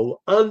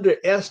devil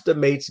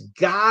underestimates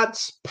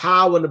God's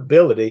power and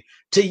ability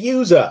to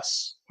use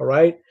us. All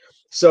right.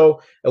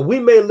 So we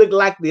may look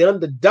like the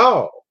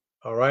underdog.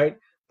 All right.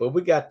 But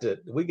we got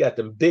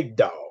them big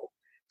dog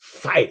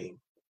fighting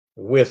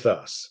with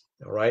us.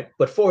 All right.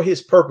 But for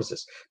his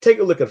purposes. Take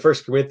a look at 1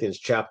 Corinthians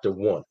chapter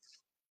 1.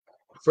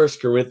 1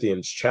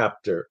 Corinthians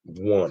chapter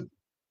 1.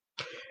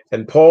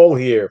 And Paul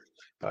here,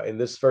 in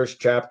this first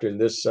chapter, in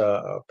this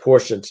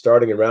portion,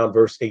 starting around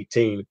verse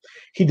 18,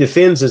 he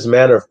defends his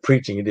manner of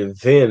preaching. He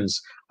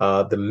defends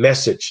the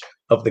message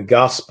of the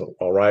gospel,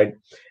 all right?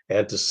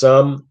 And to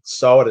some,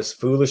 saw it as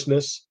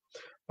foolishness,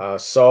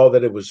 saw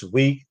that it was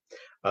weak,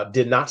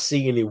 did not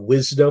see any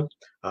wisdom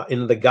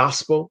in the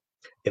gospel,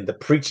 in the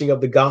preaching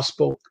of the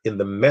gospel, in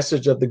the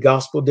message of the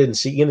gospel, didn't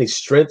see any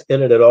strength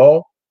in it at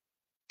all.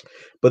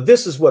 But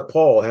this is what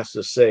Paul has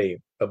to say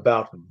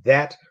about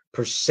that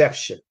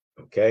perception,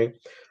 okay?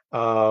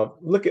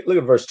 Look at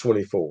verse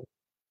 24.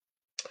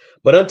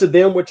 But unto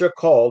them which are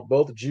called,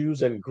 both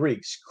Jews and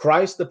Greeks,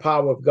 Christ the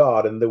power of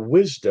God and the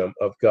wisdom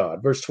of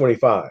God. Verse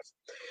 25.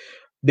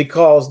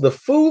 Because the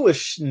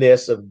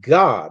foolishness of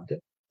God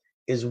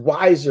is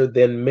wiser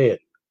than men,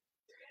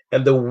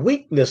 and the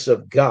weakness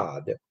of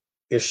God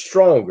is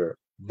stronger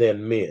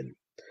than men.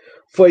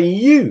 For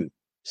you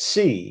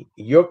see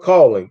your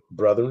calling,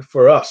 brethren,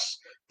 for us,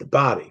 the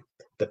body,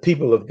 the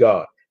people of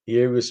God.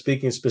 Here he was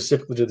speaking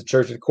specifically to the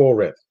church at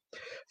Corinth.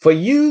 For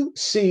you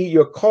see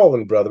your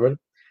calling, brethren,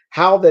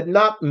 how that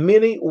not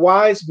many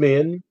wise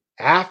men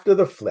after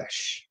the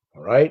flesh,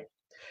 all right,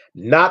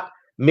 not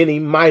many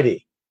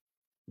mighty,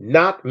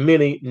 not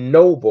many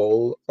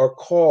noble are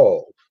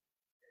called.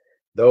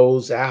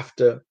 Those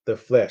after the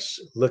flesh,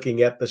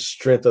 looking at the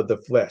strength of the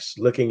flesh,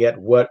 looking at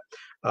what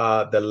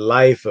the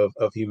life of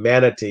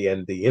humanity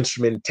and the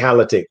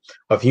instrumentality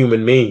of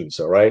human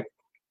means, all right?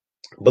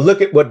 But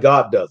look at what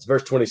God does.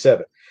 Verse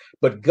 27.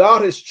 But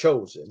God has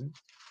chosen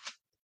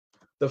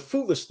the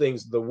foolish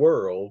things of the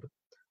world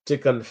to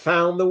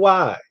confound the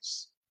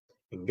wise.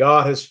 And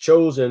God has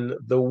chosen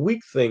the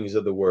weak things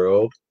of the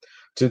world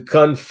to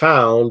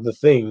confound the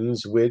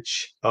things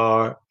which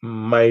are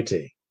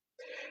mighty.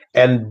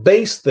 And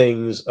base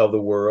things of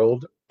the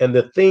world and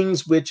the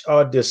things which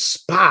are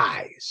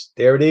despised,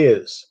 there it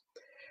is,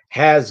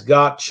 has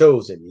God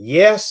chosen.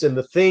 Yes, and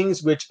the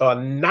things which are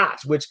not,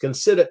 which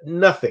considered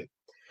nothing,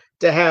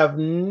 to have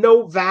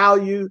no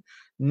value,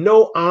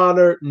 no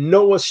honor,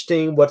 no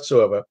esteem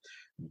whatsoever.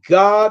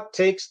 God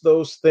takes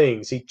those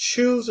things, he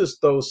chooses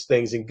those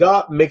things, and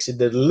God makes a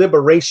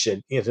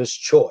deliberation in his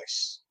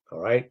choice. All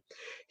right.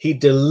 He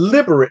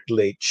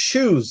deliberately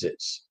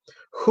chooses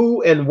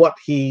who and what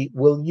he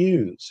will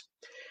use.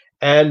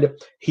 And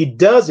he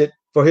does it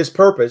for his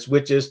purpose,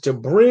 which is to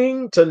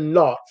bring to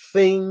naught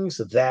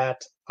things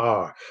that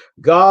are.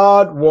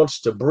 God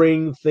wants to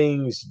bring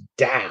things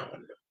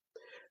down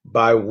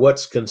by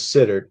what's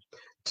considered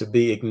to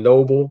be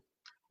ignoble,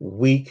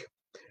 weak,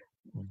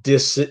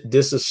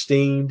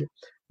 disesteemed,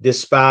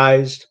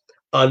 despised,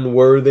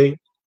 unworthy,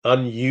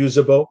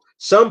 unusable.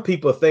 Some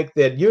people think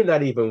that you're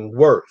not even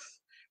worth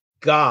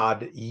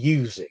God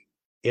using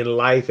in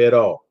life at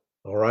all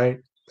right?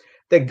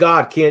 That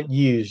God can't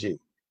use you.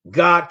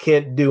 God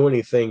can't do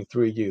anything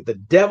through you. The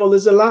devil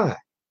is a lie.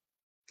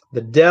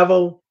 The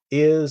devil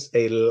is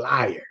a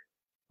liar,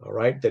 all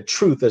right? The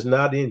truth is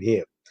not in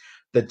him.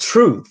 The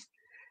truth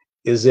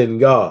is in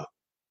God,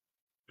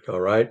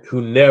 all right,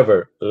 who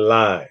never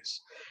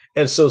lies.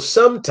 And so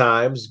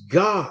sometimes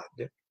God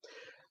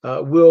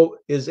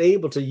is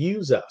able to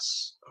use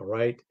us, all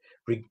right?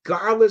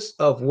 Regardless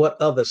of what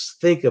others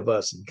think of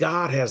us,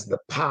 God has the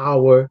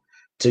power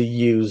to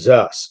use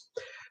us,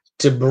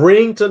 to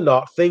bring to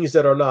naught things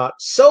that are not,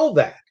 so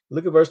that,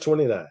 look at verse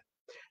 29,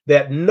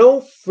 that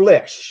no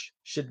flesh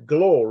should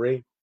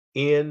glory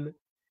in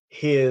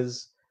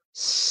his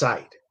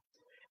sight.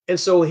 And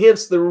so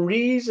hence the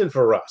reason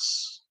for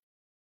us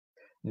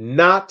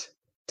not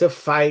to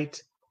fight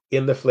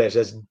in the flesh.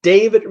 As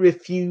David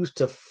refused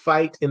to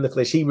fight in the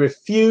flesh, he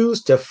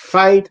refused to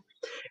fight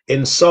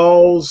in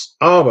Saul's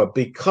armor,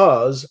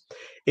 because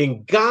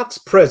in God's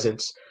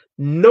presence,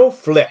 no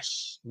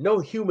flesh, no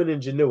human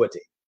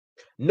ingenuity,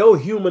 no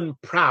human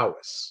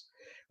prowess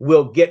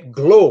will get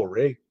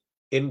glory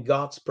in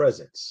God's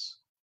presence.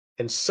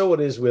 And so it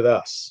is with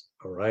us,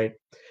 all right?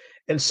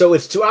 And so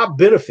it's to our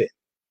benefit.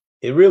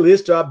 It really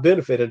is to our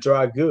benefit and to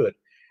our good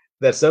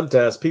that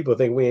sometimes people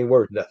think we ain't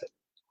worth nothing,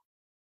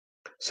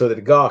 so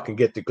that God can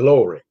get the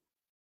glory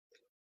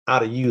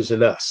out of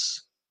using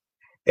us.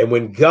 And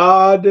when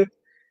God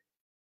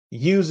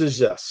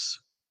uses us,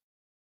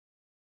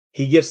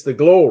 he gets the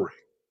glory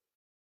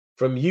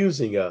from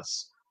using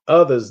us.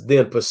 Others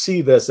then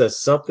perceive us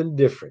as something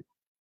different.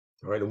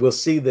 All right, and we'll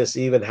see this,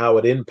 even how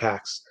it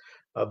impacts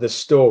this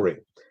story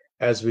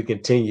as we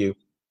continue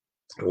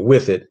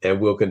with it, and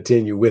we'll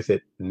continue with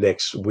it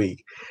next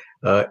week,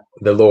 the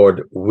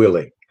Lord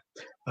willing.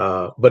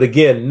 But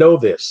again, know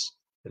this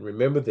and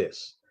remember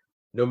this: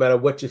 No matter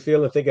what you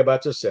feel, and think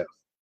about yourself.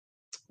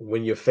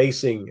 When you're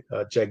facing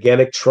a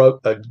gigantic trial,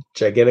 a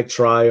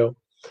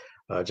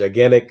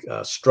gigantic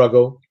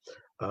struggle,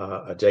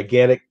 a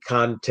gigantic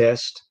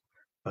contest,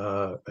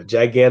 a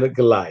gigantic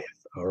Goliath,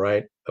 all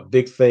right? A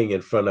big thing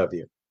in front of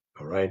you,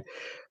 all right?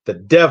 The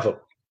devil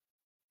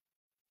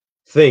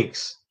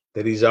thinks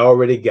that he's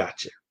already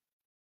got you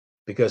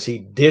because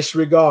he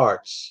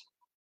disregards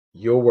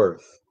your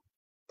worth.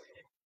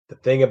 The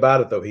thing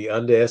about it, though, he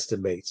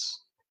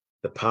underestimates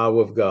the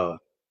power of God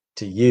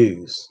to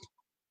use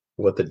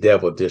what the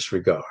devil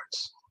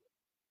disregards.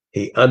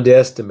 He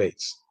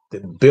underestimates the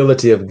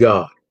ability of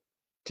God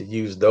to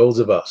use those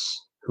of us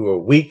who are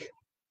weak,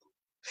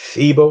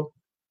 feeble,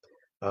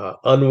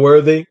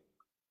 unworthy,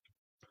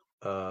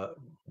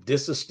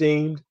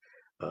 disesteemed,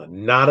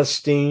 not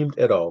esteemed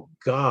at all.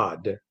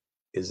 God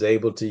is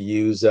able to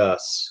use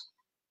us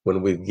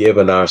when we've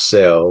given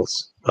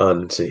ourselves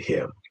unto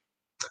him.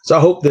 So I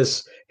hope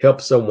this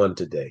helps someone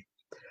today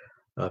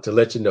to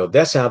let you know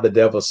that's how the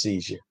devil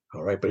sees you.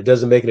 All right. But it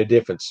doesn't make any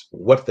difference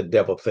what the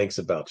devil thinks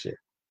about you.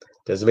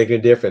 It doesn't make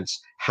any difference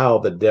how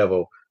the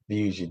devil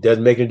views you. It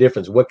doesn't make any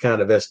difference what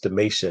kind of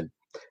estimation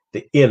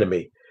the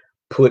enemy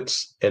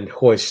puts and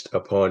hoists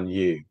upon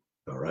you.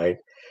 All right.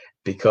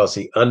 Because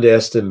he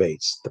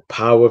underestimates the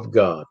power of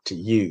God to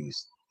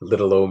use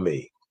little old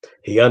me.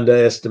 He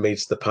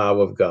underestimates the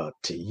power of God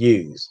to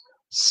use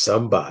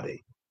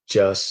somebody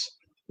just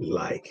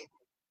like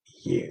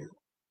you.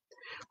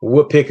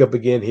 We'll pick up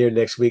again here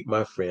next week,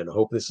 my friend. I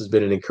hope this has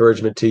been an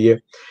encouragement to you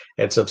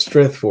and some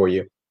strength for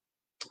you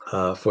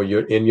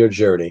in your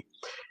journey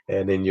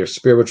and in your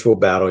spiritual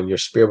battle, in your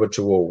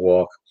spiritual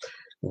walk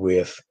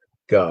with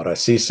God. I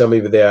see some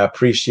of you there. I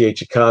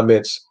appreciate your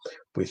comments.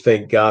 We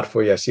thank God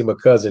for you. I see my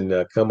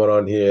cousin coming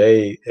on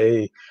here.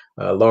 Hey,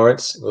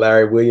 Lawrence,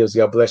 Larry Williams.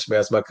 God bless you, man.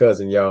 That's my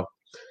cousin, y'all,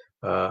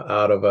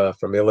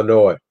 from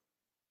Illinois.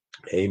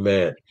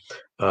 Amen.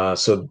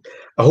 So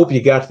I hope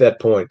you got to that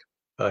point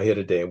here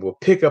today, and we'll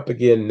pick up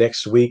again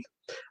next week,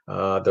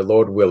 the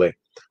Lord willing,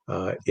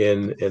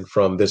 in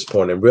from this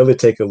point, and really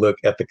take a look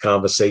at the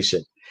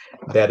conversation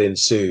that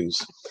ensues,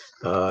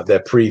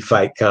 that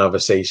pre-fight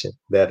conversation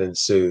that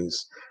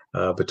ensues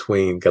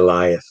between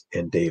Goliath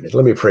and David.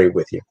 Let me pray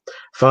with you.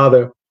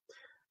 Father,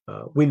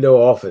 we know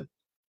often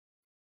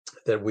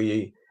that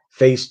we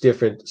face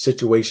different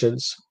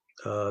situations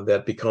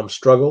that become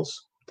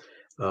struggles,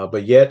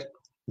 but yet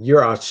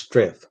you're our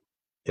strength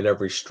in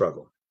every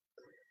struggle.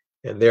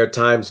 And there are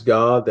times,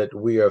 God, that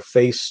we are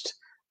faced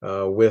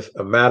with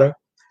a matter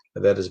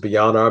that is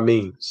beyond our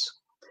means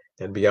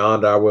and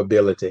beyond our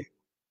ability.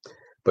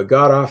 But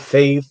God, our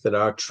faith and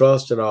our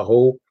trust and our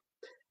hope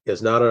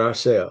is not in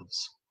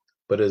ourselves,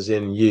 but is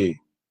in you.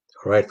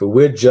 All right, for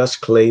we're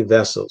just clay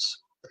vessels.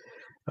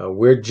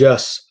 We're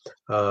just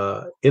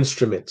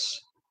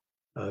instruments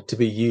to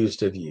be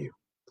used of you.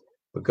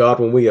 But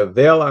God, when we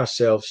avail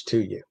ourselves to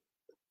you,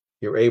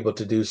 you're able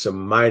to do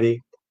some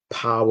mighty,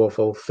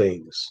 powerful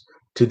things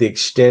to the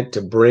extent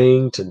to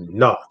bring to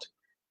naught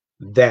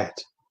that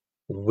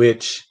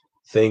which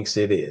thinks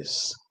it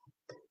is.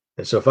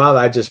 And so, Father,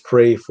 I just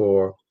pray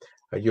for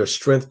your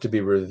strength to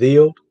be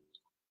revealed,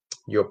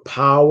 your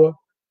power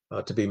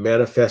to be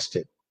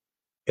manifested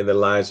in the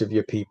lives of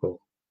your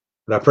people.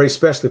 And I pray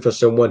especially for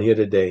someone here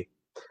today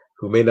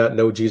who may not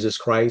know Jesus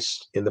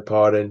Christ in the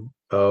pardon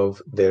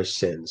of their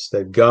sins,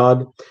 that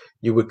God,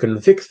 you would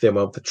convict them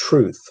of the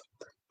truth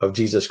of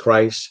Jesus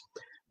Christ,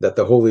 that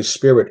the Holy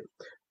Spirit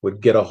would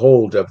get a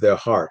hold of their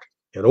heart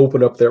and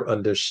open up their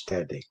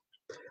understanding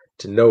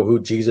to know who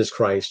Jesus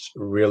Christ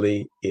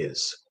really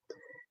is.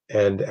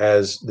 And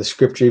as the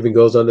scripture even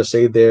goes on to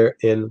say there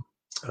in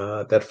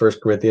that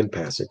First Corinthian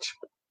passage,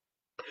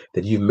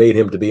 that you've made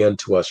him to be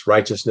unto us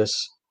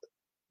righteousness,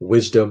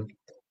 wisdom,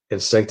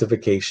 and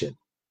sanctification.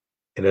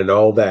 And in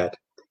all that,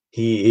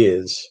 he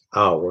is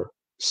our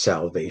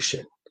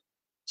salvation.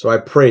 So I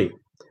pray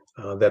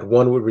that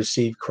one would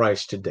receive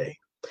Christ today.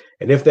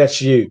 And if that's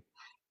you,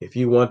 if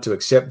you want to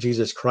accept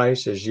Jesus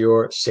Christ as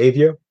your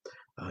Savior,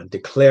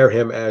 declare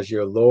him as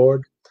your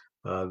Lord,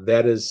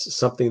 that is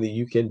something that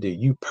you can do.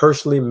 You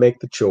personally make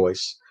the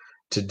choice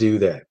to do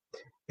that.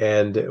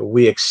 And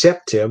we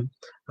accept him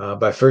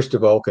by, first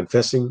of all,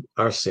 confessing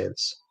our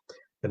sins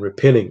and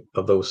repenting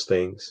of those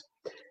things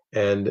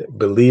and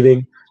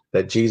believing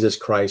that Jesus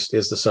Christ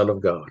is the Son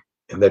of God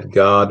and that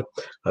God,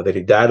 that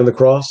he died on the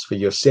cross for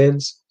your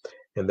sins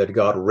and that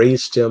God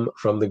raised him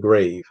from the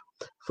grave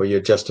for your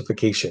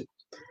justification.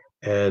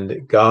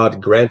 And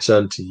God grants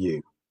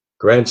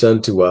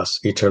unto us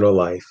eternal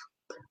life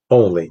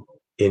only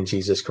in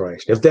Jesus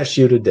Christ. If that's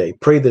you today,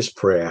 pray this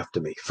prayer after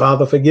me.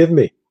 Father, forgive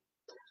me.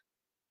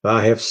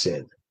 I have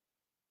sinned.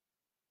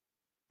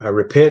 I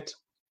repent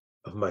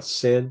of my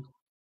sin,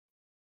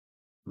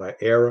 my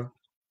error,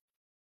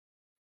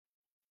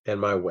 and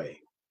my way.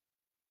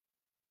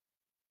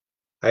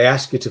 I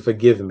ask you to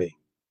forgive me,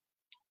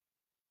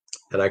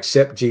 and I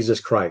accept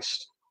Jesus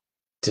Christ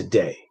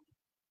today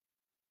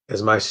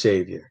as my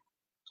Savior,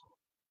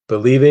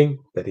 believing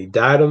that he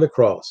died on the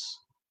cross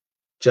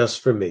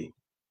just for me,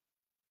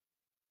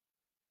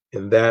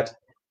 and that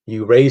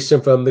you raised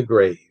him from the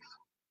grave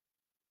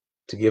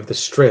to give the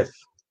strength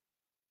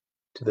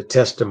to the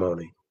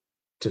testimony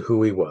to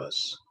who he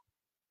was,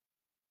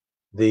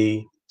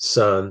 the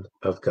Son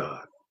of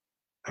God.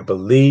 I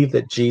believe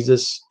that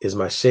Jesus is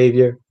my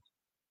Savior,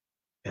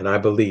 and I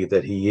believe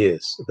that he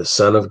is the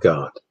Son of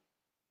God,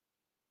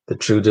 the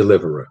true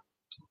deliverer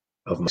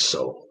of my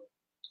soul.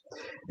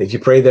 If you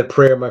pray that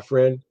prayer, my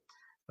friend,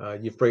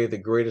 you've prayed the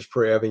greatest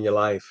prayer ever in your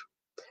life.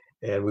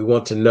 And we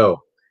want to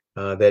know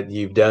that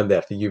you've done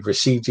that, that you've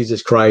received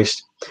Jesus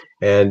Christ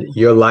and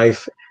your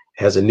life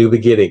has a new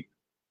beginning.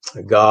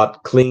 God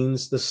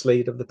cleans the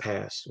slate of the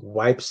past,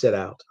 wipes it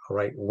out, all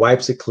right,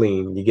 wipes it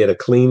clean. You get a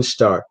clean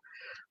start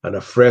and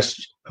a fresh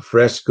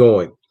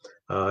going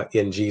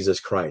in Jesus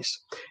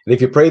Christ. And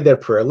if you prayed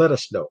that prayer, let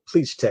us know.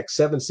 Please text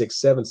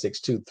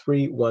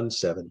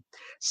 767-622-317,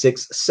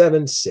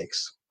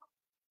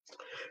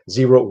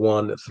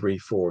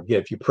 676-0134.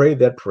 Again, if you prayed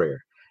that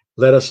prayer,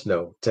 let us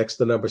know. Text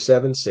the number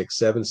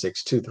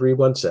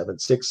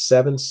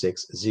 767-622-317,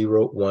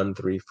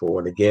 676-0134.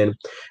 And again,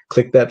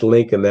 click that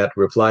link in that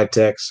reply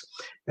text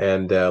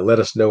and let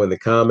us know in the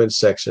comments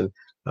section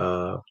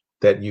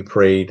that you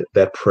prayed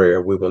that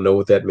prayer. We will know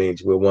what that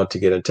means. We'll want to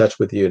get in touch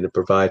with you and to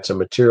provide some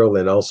material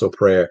and also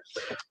prayer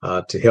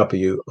to help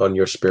you on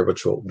your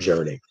spiritual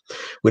journey.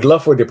 We'd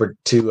love for you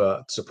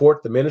to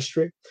support the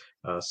ministry.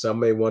 Some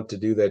may want to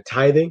do their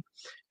tithing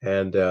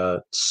and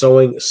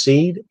sowing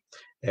seed.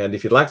 And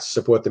if you'd like to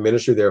support the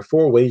ministry, there are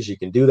 4 ways you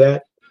can do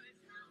that.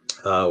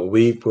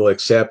 We will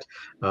accept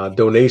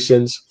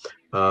donations.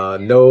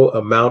 No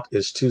amount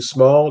is too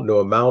small. No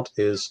amount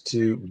is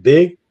too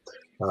big.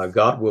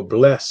 God will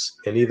bless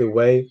in either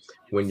way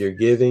when you're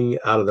giving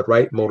out of the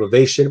right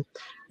motivation.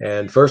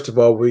 And first of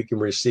all, we can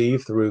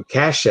receive through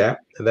Cash App,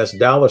 and that's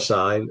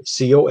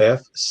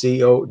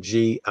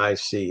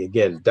 $COFCOGIC.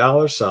 Again,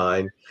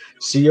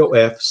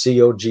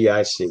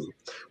 $COFCOGIC.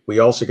 We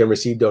also can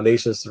receive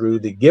donations through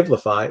the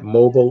Givelify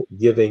mobile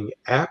giving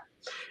app.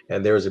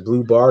 And there is a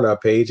blue bar on our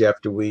page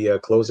after we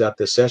close out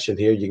this session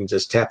here. You can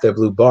just tap that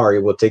blue bar.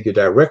 It will take you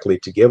directly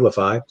to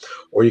Givelify,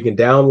 or you can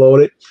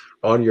download it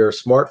on your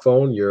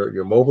smartphone,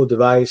 your mobile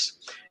device,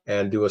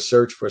 and do a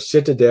search for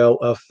Citadel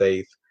of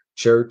Faith,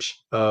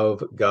 Church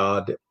of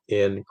God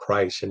in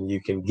Christ. And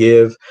you can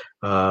give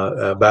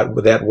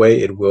about that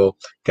way. It will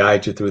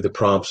guide you through the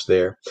prompts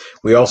there.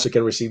 We also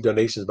can receive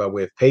donations by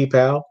way of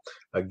PayPal,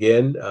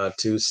 again,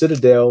 to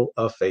Citadel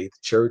of Faith,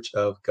 Church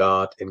of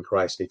God in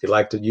Christ. If you'd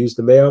like to use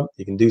the mail,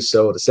 you can do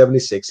so at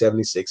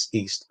 7676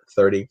 East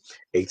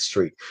 38th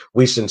Street.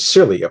 We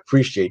sincerely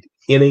appreciate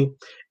any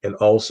and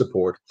all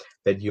support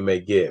that you may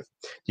give.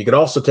 You can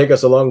also take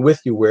us along with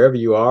you wherever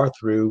you are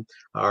through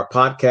our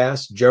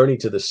podcast, Journey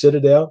to the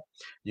Citadel.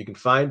 You can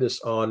find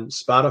us on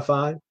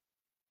Spotify,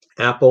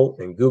 Apple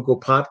and Google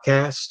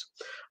Podcast,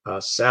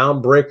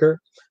 Soundbreaker,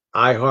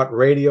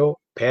 iHeartRadio,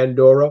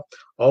 Pandora,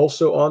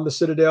 also on the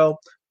Citadel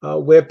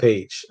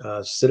webpage,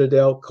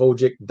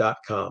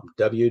 citadelcogic.com,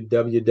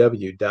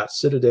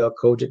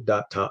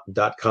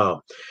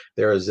 www.citadelcogic.com.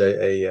 There is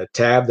a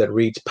tab that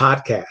reads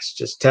podcasts.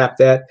 Just tap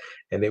that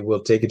and it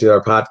will take you to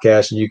our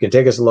podcast. And you can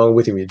take us along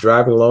with you when you're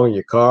driving along in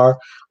your car,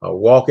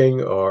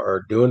 walking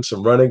or doing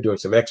some running, doing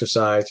some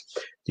exercise.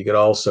 You can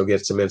also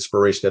get some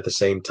inspiration at the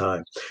same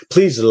time.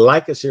 Please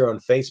like us here on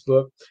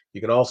Facebook.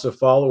 You can also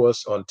follow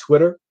us on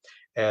Twitter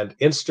and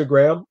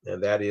Instagram,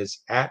 and that is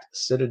at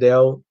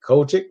Citadel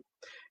Kojic.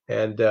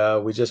 And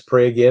we just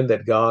pray again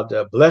that God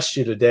bless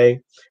you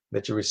today,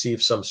 that you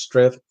receive some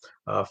strength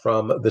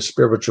from the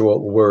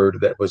spiritual word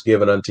that was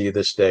given unto you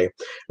this day.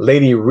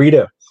 Lady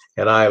Rita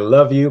and I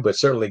love you, but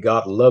certainly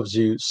God loves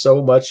you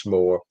so much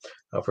more,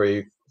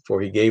 for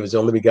he gave his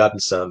only begotten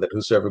Son, that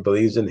whosoever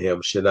believes in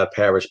him should not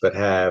perish but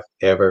have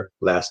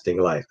everlasting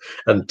life.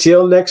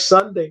 Until next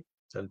Sunday,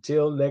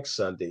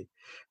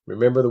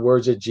 remember the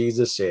words that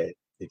Jesus said,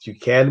 if you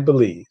can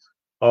believe,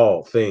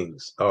 all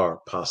things are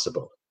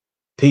possible.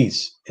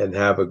 Peace, and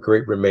have a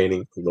great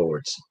remaining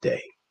Lord's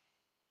Day.